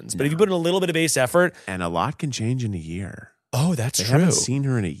friends. But if you put in a little bit of base effort. And a lot can change in a year. Oh, that's true. I haven't seen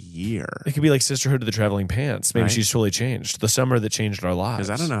her in a year. It could be like Sisterhood of the Traveling Pants. Maybe she's totally changed. The summer that changed our lives. Because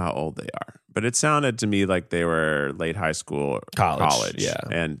I don't know how old they are. But it sounded to me like they were late high school or college. Yeah.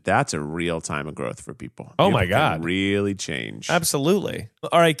 And that's a real time of growth for people. Oh, people my God. Can really change. Absolutely.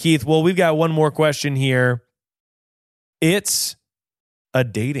 All right, Keith. Well, we've got one more question here. It's a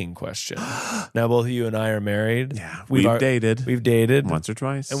dating question. Now, both you and I are married. Yeah, we've dated. We've dated. Once or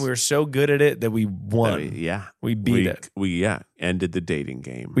twice. And we were so good at it that we won. We beat it. We ended the dating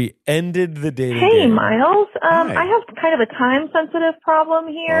game. We ended the dating game. Hey, Miles. I have kind of a time-sensitive problem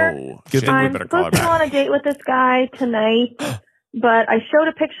here. Oh, good thing we better call her I'm supposed to go on a date with this guy tonight, but I showed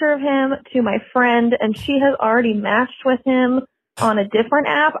a picture of him to my friend, and she has already matched with him on a different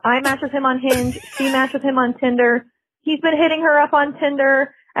app. I matched with him on Hinge. She matched with him on Tinder. He's been hitting her up on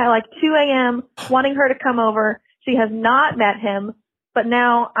Tinder at like 2 a.m., wanting her to come over. She has not met him, but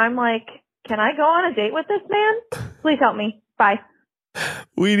now I'm like, can I go on a date with this man? Please help me. Bye.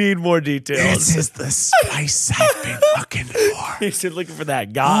 We need more details. This is the spice I've been looking for. He's looking for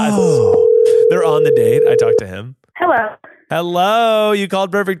that God. They're on the date. I talked to him. Hello. Hello. You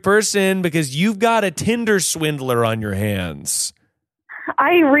called perfect person because you've got a Tinder swindler on your hands.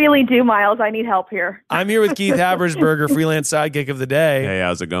 I really do, Miles. I need help here. I'm here with Keith Habersberger, freelance sidekick of the day. Hey,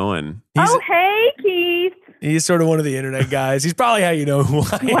 how's it going? Oh, hey, Keith. He's sort of one of the internet guys. He's probably how you know who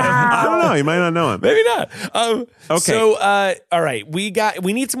I am. I don't know. You might not know him. Maybe not. Okay. So, all right, we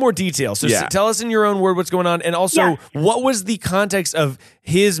need some more details. So tell us in your own word what's going on, and also what was the context of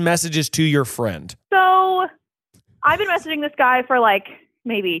his messages to your friend? So I've been messaging this guy for like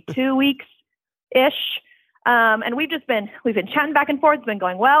maybe 2 weeks ish, and we've been chatting back and forth. It's been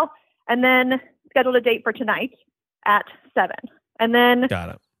going well, and then scheduled a date for tonight at 7. And then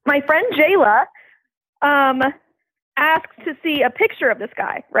my friend Jayla asks to see a picture of this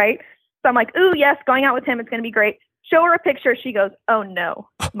guy, right? So I'm like, ooh, yes, going out with him, it's going to be great. Show her a picture. She goes, oh no,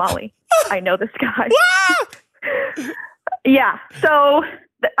 Molly, I know this guy. Yeah. So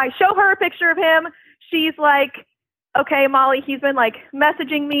I show her a picture of him. She's like, okay, Molly, he's been like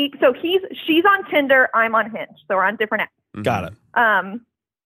messaging me. So she's on Tinder. I'm on Hinge. So we're on different apps. Got it.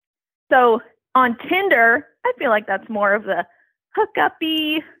 So on Tinder, I feel like that's more of the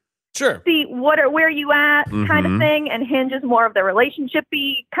hookup-y, sure, see where you at kind of thing, and Hinge is more of the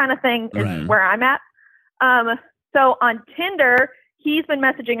relationship-y kind of thing is where I'm at. So on Tinder, he's been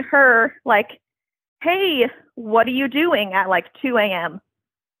messaging her like, hey, what are you doing at like 2 a.m.?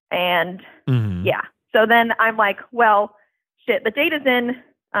 And yeah. So then I'm like, well, shit, the date is in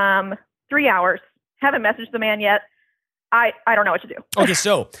 3 hours. Haven't messaged the man yet. I don't know what to do. Okay,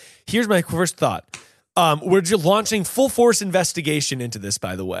 so here's my first thought. We're just launching full force investigation into this,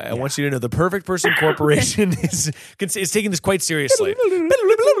 by the way. I want you to know the Perfect Person Corporation is taking this quite seriously.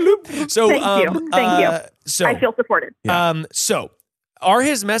 So, Thank you. So I feel supported. So are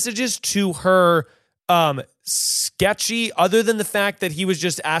his messages to her sketchy other than the fact that he was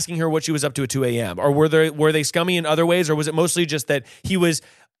just asking her what she was up to at 2 a.m.? Or were they scummy in other ways? Or was it mostly just that he was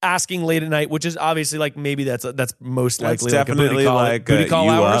asking late at night, which is obviously like maybe that's most likely that's definitely like a booty call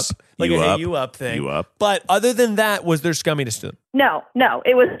hours, like a hey you up thing. You up. But other than that, was there scumminess to them? No,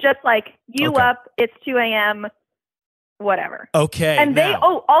 it was just like you up. It's 2 a.m. Whatever. Okay. And they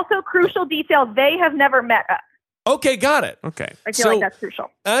also crucial detail. They have never met us. Okay, got it. Okay. I feel like that's crucial.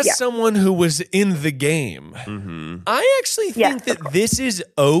 As someone who was in the game, I actually think that this is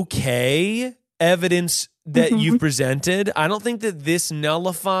okay evidence that you've presented. I don't think that this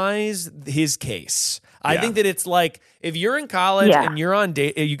nullifies his case. I think that it's like, if you're in college and you're on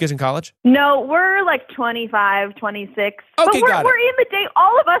date, are you guys in college? No, we're like 25, 26. Okay, but we're in the date.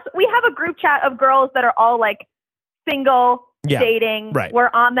 All of us, we have a group chat of girls that are all like single, dating. Right.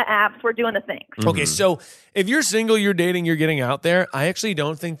 We're on the apps. We're doing the things. Okay, so if you're single, you're dating, you're getting out there, I actually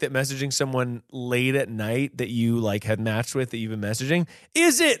don't think that messaging someone late at night that you like had matched with, that you've been messaging,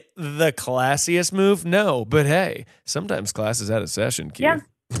 is it the classiest move? No, but hey, sometimes class is out of session, Keith. Yeah.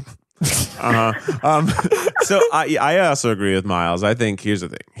 So I also agree with Miles. I think here's the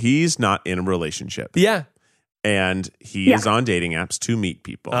thing. He's not in a relationship. Yeah. And he is on dating apps to meet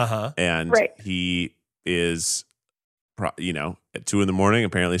people. And right. he is, at 2 a.m,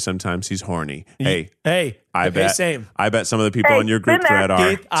 apparently sometimes he's horny. Hey, I bet some of the people on your group thread are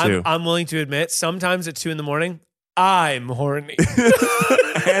Keith, too. I'm willing to admit, sometimes at 2 a.m, I'm horny.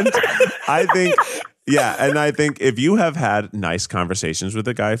 And I think, and I think if you have had nice conversations with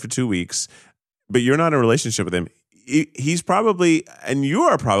a guy for 2 weeks, but you're not in a relationship with him, he's probably, and you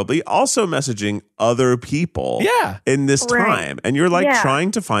are probably also messaging other people in this time. And you're like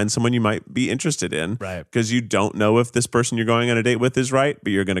trying to find someone you might be interested in. Right. Because you don't know if this person you're going on a date with is right,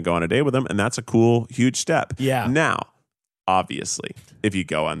 but you're going to go on a date with them. And that's a cool, huge step. Yeah. Now, obviously, if you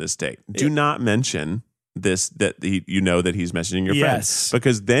go on this date, do not mention this, that that he's messaging your friend,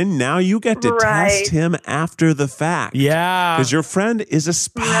 because then now you get to test him after the fact. Because your friend is a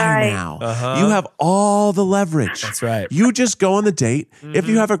spy now. You have all the leverage. That's right. You just go on the date. If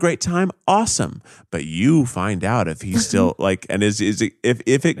you have a great time, awesome, but you find out if he's still like, and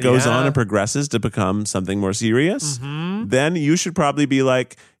if it goes on and progresses to become something more serious, then you should probably be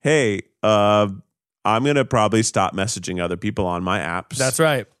like, hey, I'm gonna probably stop messaging other people on my apps. That's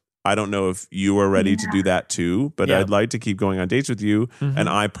right. I don't know if you are ready to do that too, but I'd like to keep going on dates with you. And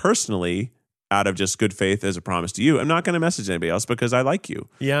I personally, out of just good faith as a promise to you, I'm not going to message anybody else because I like you.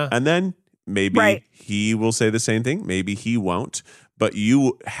 Yeah. And then maybe he will say the same thing. Maybe he won't. But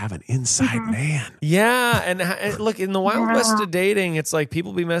you have an inside man. Yeah. And look, in the Wild West of dating, it's like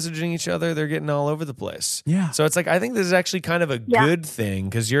people be messaging each other. They're getting all over the place. Yeah. So it's like, I think this is actually kind of a good thing,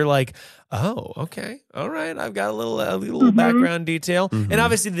 because you're like, oh, okay. All right. I've got a little background detail. And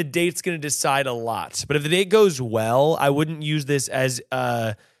obviously the date's going to decide a lot. But if the date goes well, I wouldn't use this as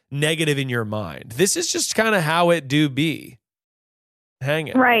negative in your mind. This is just kind of how it do be. hang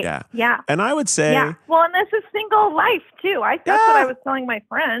it. Right. Yeah. Yeah. And I would say, Yeah. Well, and this is single life too. That's what I was telling my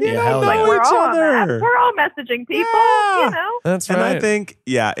friends. You don't like know we're each all other. we're all messaging people. Yeah. You know. That's and right. I think,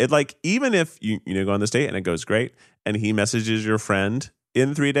 it like even if you go on this date and it goes great, and he messages your friend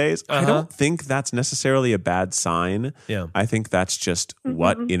in 3 days, I don't think that's necessarily a bad sign. Yeah. I think that's just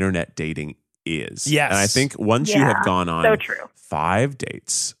what internet dating is. Yes. And I think once you have gone on so true. 5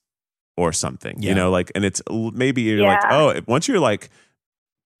 dates or something, Yeah. like, and it's maybe you're like, once you're like,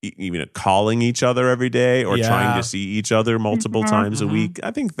 even calling each other every day or trying to see each other multiple times a week,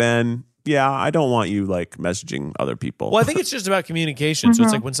 I think then, I don't want you like messaging other people. Well, I think it's just about communication. So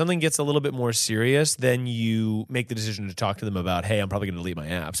it's like when something gets a little bit more serious, then you make the decision to talk to them about, hey, I'm probably going to delete my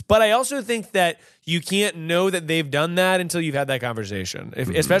apps. But I also think that you can't know that they've done that until you've had that conversation,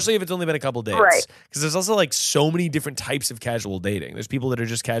 especially if it's only been a couple days. Right. Because there's also like so many different types of casual dating. There's people that are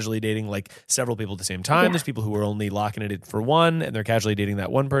just casually dating like several people at the same time. There's people who are only locking it in for one and they're casually dating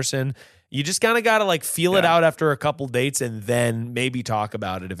that one person. You just kind of got to like feel it out after a couple dates and then maybe talk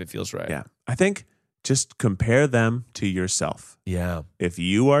about it if it feels right. Yeah. I think just compare them to yourself. Yeah. If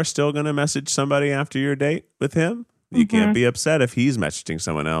you are still going to message somebody after your date with him, you can't be upset if he's messaging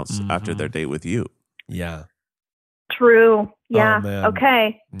someone else after their date with you. Yeah. True. Yeah. Oh, man.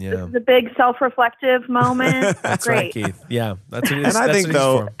 Okay. Yeah. This is a big self-reflective moment. That's Great. right, Keith. Yeah. That's what it is. And I think, what it's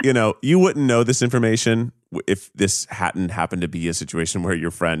though, for. you wouldn't know this information if this hadn't happened to be a situation where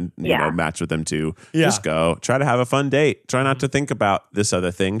your friend, matched with them too. Yeah. Just go. Try to have a fun date. Try not to think about this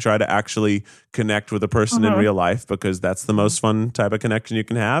other thing. Try to actually connect with a person in real life, because that's the most fun type of connection you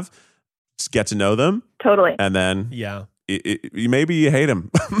can have. Just get to know them. Totally. And then Yeah. Maybe you hate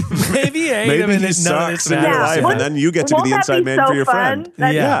him. Maybe you hate Maybe him and he none of sucks this in your matters. life, and then you get to be the inside man for your friend.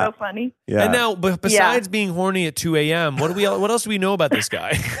 That'd Yeah. be so funny. Yeah. And now, besides being horny at 2 a.m., what else do we know about this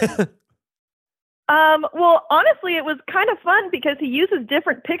guy? Well, honestly, it was kind of fun because he uses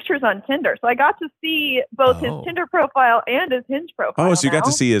different pictures on Tinder. So I got to see both his Tinder profile and his Hinge profile. Oh, so you got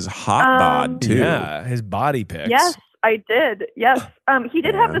to see his hot bod too. Yeah, his body pics. Yes, I did. Yes. He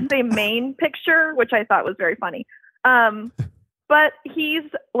did have the same main picture, which I thought was very funny. But he's,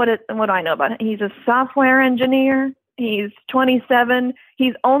 what do I know about him? He's a software engineer. He's 27.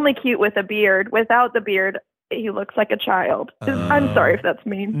 He's only cute with a beard. Without the beard, he looks like a child. I'm sorry if that's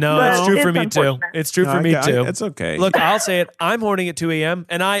mean. No, it's true for me too. It's true for me too. It's okay. Look, I'll say it. I'm horny at 2 a.m.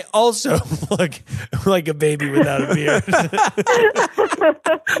 and I also look like a baby without a beard.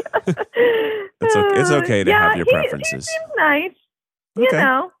 It's okay to have your preferences. He seems nice. Okay. You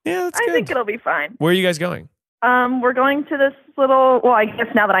know. Yeah, that's I good. think it'll be fine. Where are you guys going? We're going to this I guess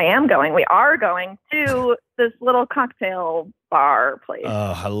now that I am going, we are going to this little cocktail bar place.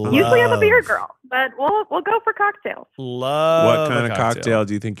 Usually I'm a beer girl, but we'll go for cocktails. Love what kind of cocktail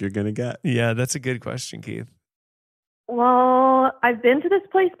do you think you're going to get? Yeah, that's a good question, Keith. Well, I've been to this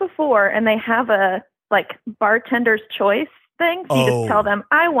place before and they have a bartender's choice thing. So you just tell them,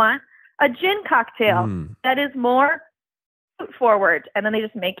 I want a gin cocktail that is more forward, and then they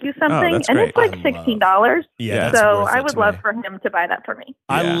just make you something, and great. it's like $16. Yeah, so I would love for him to buy that for me.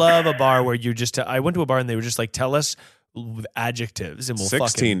 I love a bar where you just. I went to a bar and they were just like, tell us adjectives, and we'll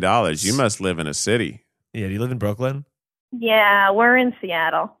 $16. You must live in a city. Yeah, do you live in Brooklyn? Yeah, we're in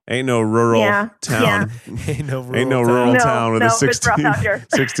Seattle. Ain't no rural town. Ain't no rural town with a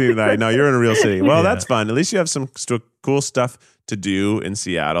 16 night. No, you're in a real city. Well, that's fun. At least you have some cool stuff to do in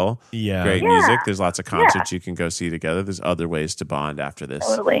Seattle. Yeah. Great music. There's lots of concerts you can go see together. There's other ways to bond after this.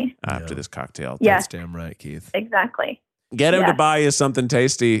 Totally. After this cocktail. That's damn right, Keith. Exactly. Get him to buy you something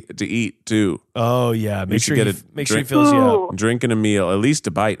tasty to eat too. Oh yeah. Make sure he fills you up. Drinking a meal, at least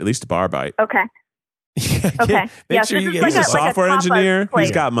a bite, at least a bar bite. Okay. Okay. Make sure you get. He's a software engineer.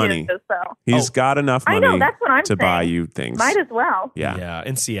 He's got money. He's got enough money. I know, that's what I'm to buy you things. Might as well. Yeah. Yeah.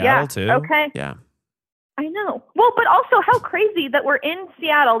 In Seattle too. Okay. Yeah. I know. Well, but also how crazy that we're in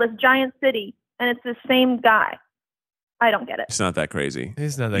Seattle, this giant city, and it's the same guy. I don't get it. It's not that crazy.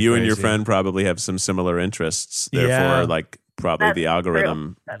 It's not that you crazy. and your friend probably have some similar interests. Therefore, probably That's the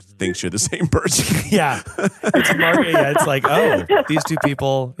algorithm thinks you're the same person. Yeah. It's like, oh, these two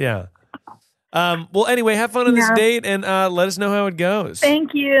people. Yeah. Well, anyway, have fun on this date and let us know how it goes.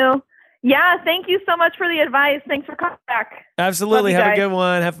 Thank you. Yeah, thank you so much for the advice. Thanks for coming back. Absolutely. Have a good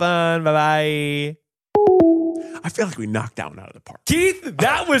one. Have fun. Bye-bye. I feel like we knocked that one out of the park. Keith,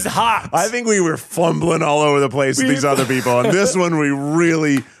 that was hot. I think we were fumbling all over the place with these other people. And this one, we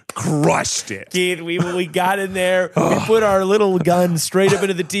really crushed it. Keith, we got in there. We put our little gun straight up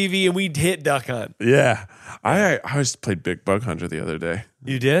into the TV and we hit Duck Hunt. Yeah. I played Big Bug Hunter the other day.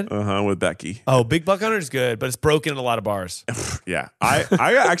 You did? With Becky. Oh, Big Bug Hunter is good, but it's broken in a lot of bars. Yeah. I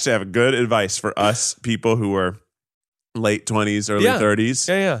actually have good advice for us people who are late 20s, early 30s.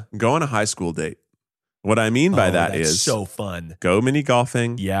 Yeah. Go on a high school date. What I mean by that that's is so fun. Go mini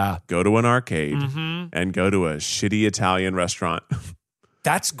golfing. Yeah. Go to an arcade and go to a shitty Italian restaurant.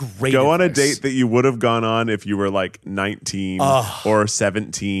 That's great. Go on a date that you would have gone on if you were like 19 or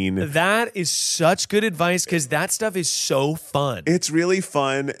 17. That is such good advice because that stuff is so fun. It's really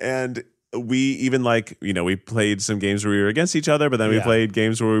fun. And we even we played some games where we were against each other, but then we played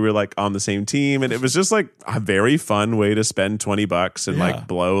games where we were like on the same team. And it was just like a very fun way to spend $20 and like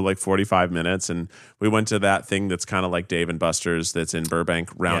blow like 45 minutes. And we went to that thing that's kind of like Dave and Buster's that's in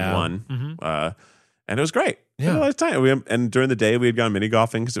Burbank round one. And it was great. Yeah. A lot of time. And during the day we had gone mini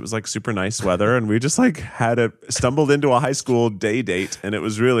golfing because it was like super nice weather. And we just like stumbled into a high school day date. And it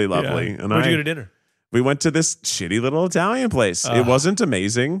was really lovely. Yeah. And Where'd you go to dinner? We went to this shitty little Italian place. It wasn't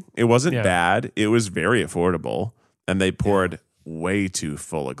amazing. It wasn't bad. It was very affordable. And they poured way too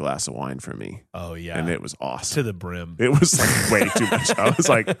full a glass of wine for me. Oh, yeah. And it was awesome. To the brim. It was like way too much. I was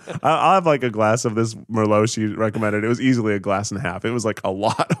like, I'll have like a glass of this Merlot she recommended. It was easily a glass and a half. It was like a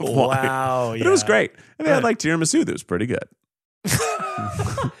lot of wine. Wow. But it was great. And they had like tiramisu that was pretty good.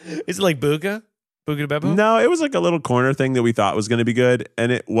 Is it like Buca? Buca de Beppo? No, it was like a little corner thing that we thought was going to be good.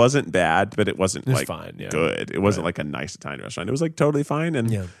 And it wasn't bad, but it wasn't like fine, good. It wasn't like a nice Italian restaurant. It was like totally fine.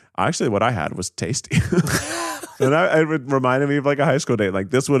 And actually what I had was tasty. And it reminded me of like a high school date. Like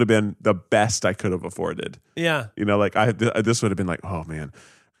this would have been the best I could have afforded. Yeah. You know, like this would have been like, oh man,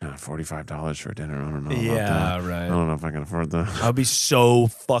 $45 for dinner. I don't know. Yeah, about that. right. I don't know if I can afford that. I would be so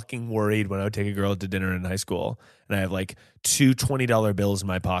fucking worried when I would take a girl to dinner in high school and I have like two $20 bills in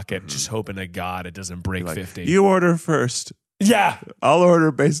my pocket, just hoping to God it doesn't break 50. You order first. Yeah. I'll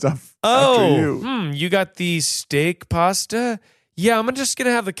order based off after you. You got the steak pasta? Yeah, I'm just going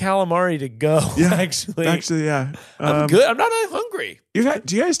to have the calamari to go, Yeah, actually. yeah. I'm good. I'm not hungry. Do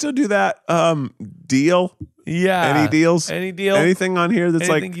you guys still do that deal? Yeah. Any deals? Any deal? Anything on here that's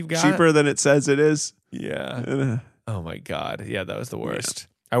Anything like you've got? cheaper than it says it is? Yeah. Oh, my God. Yeah, that was the worst.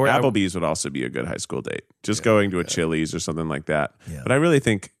 Yeah. Applebee's would also be a good high school date. Just going to a Chili's or something like that. Yeah. But I really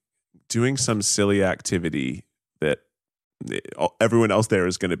think doing some silly activity that everyone else there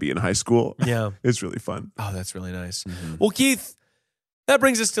is going to be in high school is really fun. Oh, that's really nice. Well, Keith, that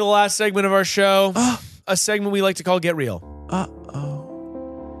brings us to the last segment of our show, a segment we like to call Get Real.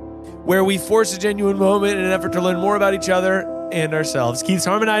 Where we force a genuine moment in an effort to learn more about each other and ourselves. Keith's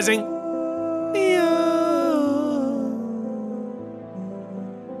harmonizing.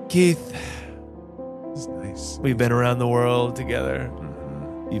 Keith, this is nice. We've been around the world together.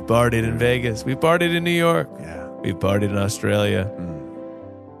 You've partied in Vegas. We've partied in New York. Yeah. We've partied in Australia.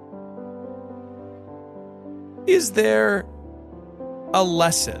 Is there a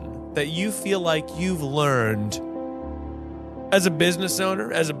lesson that you feel like you've learned as a business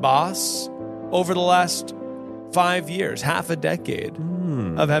owner, as a boss, over the last 5 years, half a decade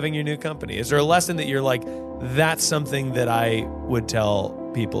of having your new company? Is there a lesson that you're like, that's something that I would tell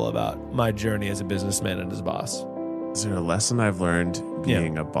people about my journey as a businessman and as a boss? Is there a lesson I've learned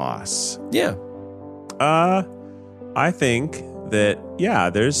being a boss? Yeah. I think that,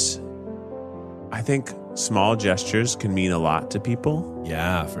 I think small gestures can mean a lot to people.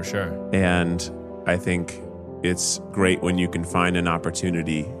 Yeah, for sure. And I think it's great when you can find an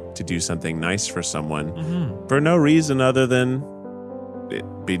opportunity to do something nice for someone for no reason other than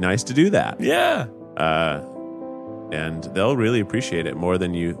it'd be nice to do that. Yeah. And they'll really appreciate it more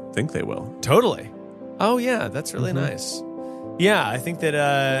than you think they will. Totally. Oh yeah, that's really nice. Yeah, I think that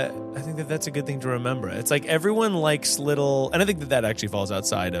that's a good thing to remember. It's like everyone likes little, and I think that actually falls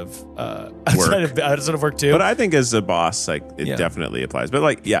outside of work too. But I think as a boss, like it definitely applies. But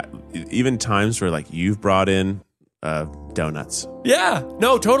like, even times where like you've brought in donuts. Yeah,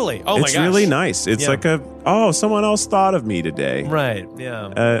 no, totally. Oh my gosh, it's really nice. It's like someone else thought of me today. Right.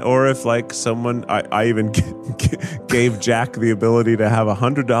 Yeah. Or if like someone, I even gave Jack the ability to have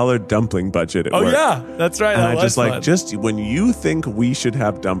 $100 dumpling budget at work. Oh yeah, that's right. And that I was fun. just when you think we should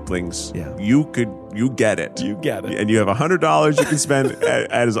have dumplings, you get it. You get it. And you have $100 you can spend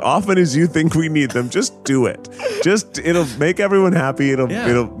as often as you think we need them. Just do it. It'll make everyone happy.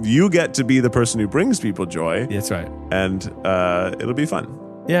 You get to be the person who brings people joy. That's right. And it'll be fun.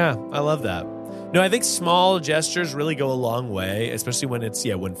 Yeah, I love that. No, I think small gestures really go a long way, especially when it's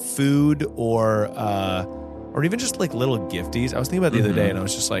when food or even just like little gifties. I was thinking about it the other day, and I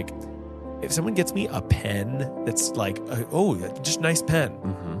was just like, if someone gets me a pen that's like, just nice pen,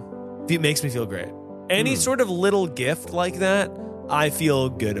 it makes me feel great. Any sort of little gift like that, I feel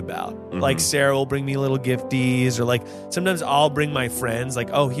good about. Like Sarah will bring me little gifties, or like sometimes I'll bring my friends like,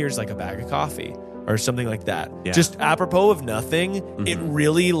 oh, here's like a bag of coffee. or something like that. Yeah. Just apropos of nothing, it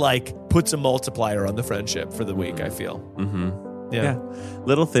really like puts a multiplier on the friendship for the week, I feel. Yeah.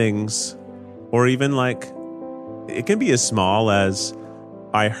 Little things, or even like, it can be as small as,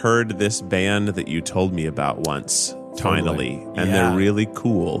 I heard this band that you told me about once, finally, and they're really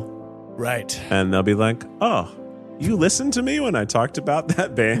cool. Right. And they'll be like, oh, you listened to me when I talked about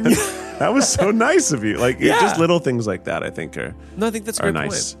that band? That was so nice of you. Like, just little things like that, I think are No, I think that's a great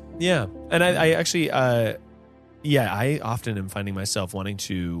nice. point. Yeah. And I actually, I often am finding myself wanting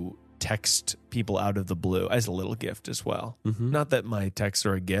to text people out of the blue as a little gift as well. Not that my texts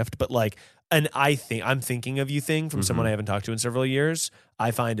are a gift, but like, I'm thinking of you thing from someone I haven't talked to in several years,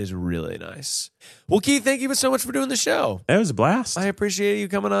 I find is really nice. Well, Keith, thank you so much for doing the show. It was a blast. I appreciate you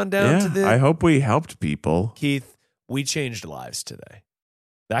coming on down to the... I hope we helped people. Keith, we changed lives today.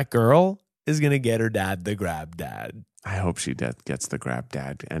 That girl is going to get her dad the grab dad. I hope she gets the grab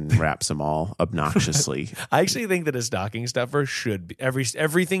dad and wraps them all obnoxiously. I actually think that a stocking stuffer should be...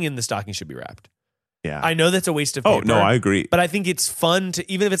 Everything in the stocking should be wrapped. Yeah. I know that's a waste of paper. Oh, no, I agree. But I think it's fun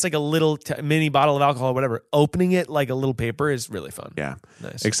to, even if it's like a little mini bottle of alcohol or whatever, opening it like a little paper is really fun. Yeah.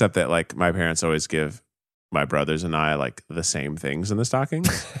 Nice. Except that like my parents always give my brothers and I like the same things in the stocking.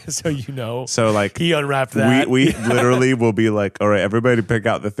 So like he unwrapped that. We literally will be like, all right, everybody pick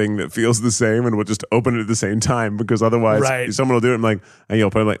out the thing that feels the same and we'll just open it at the same time, because otherwise someone will do it and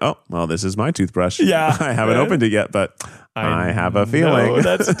you'll put it like, oh, well, this is my toothbrush. Yeah. I haven't opened it yet, but I have a feeling.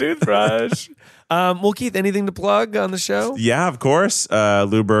 That's a toothbrush. Well, Keith, anything to plug on the show? Yeah, of course.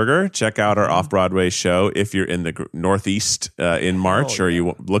 Lou Berger. Check out our off-Broadway show if you're in the Northeast in March, or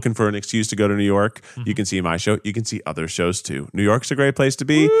you're looking for an excuse to go to New York. You can see my show. You can see other shows too. New York's a great place to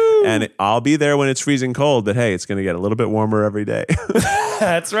be. Woo! And I'll be there when it's freezing cold, but hey, it's going to get a little bit warmer every day.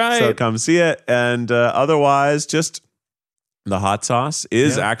 That's right. So come see it. And otherwise, just... the hot sauce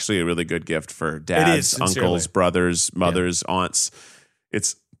is actually a really good gift for dads, uncles, brothers, mothers, aunts.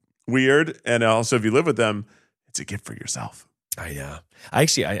 It's weird. And also, if you live with them, it's a gift for yourself.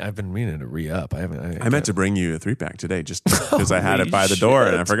 I've been meaning to re-up. I meant to bring you a 3-pack today just because I had it by the door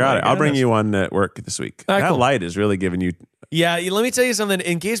and I forgot it. I'll bring you one at work this week. That light is really giving you... Yeah, let me tell you something.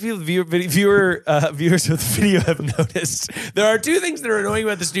 In case people, viewers of the video have noticed, there are two things that are annoying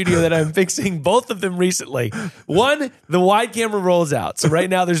about the studio that I'm fixing, both of them recently. One, the wide camera rolls out. So right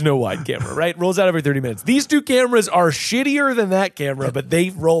now there's no wide camera, right? Rolls out every 30 minutes. These two cameras are shittier than that camera, but they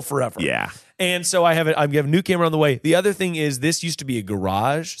roll forever. Yeah. And so I have a new camera on the way. The other thing is this used to be a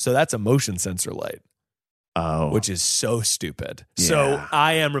garage, so that's a motion sensor light. Oh. Which is so stupid. Yeah. So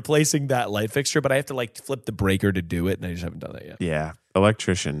I am replacing that light fixture, but I have to like flip the breaker to do it, and I just haven't done that yet. Yeah.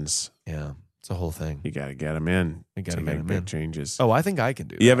 Electricians. Yeah. It's a whole thing. You got to get them in. You got to make big changes. Oh, I think I can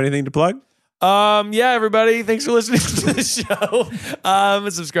do that. You have anything to plug? Yeah, everybody. Thanks for listening to the show.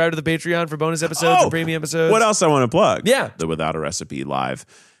 Subscribe to the Patreon for bonus episodes and premium episodes. What else I want to plug? Yeah. The Without a Recipe Live,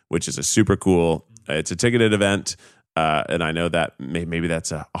 which is a super cool, it's a ticketed event. And I know that maybe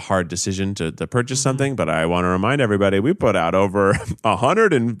that's a hard decision to purchase something, but I want to remind everybody we put out over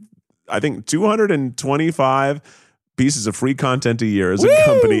 225 pieces of free content a year as a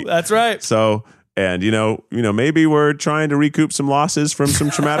company. That's right. So, and maybe we're trying to recoup some losses from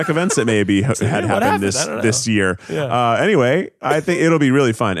some traumatic events that maybe had happened this year. Yeah. Anyway, I think it'll be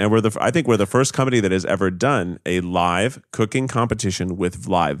really fun, and I think we're the first company that has ever done a live cooking competition with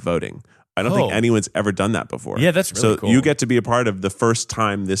live voting. I don't think anyone's ever done that before. Yeah, that's really cool. So you get to be a part of the first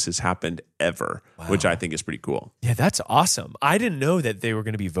time this has happened ever, which I think is pretty cool. Yeah, that's awesome. I didn't know that they were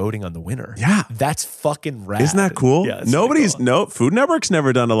going to be voting on the winner. Yeah. That's fucking rad. Isn't that cool? Yeah, Food Network's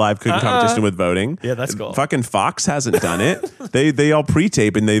never done a live cooking competition with voting. Yeah, that's cool. Fucking Fox hasn't done it. They all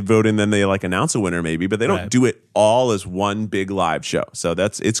pre-tape and they vote and then they like announce a winner maybe, but they don't do it all as one big live show. So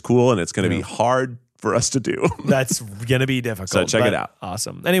it's cool, and it's going to be hard for us to do. That's gonna be difficult. So check it out.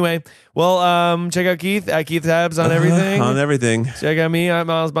 Awesome. Anyway, well, check out Keith at Keith Habs on everything. On everything. Check out me, I'm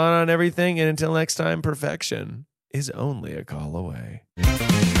Miles Bond on everything. And until next time, perfection is only a call away.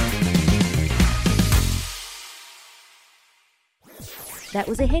 That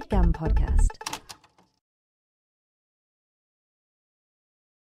was a HeadGum podcast.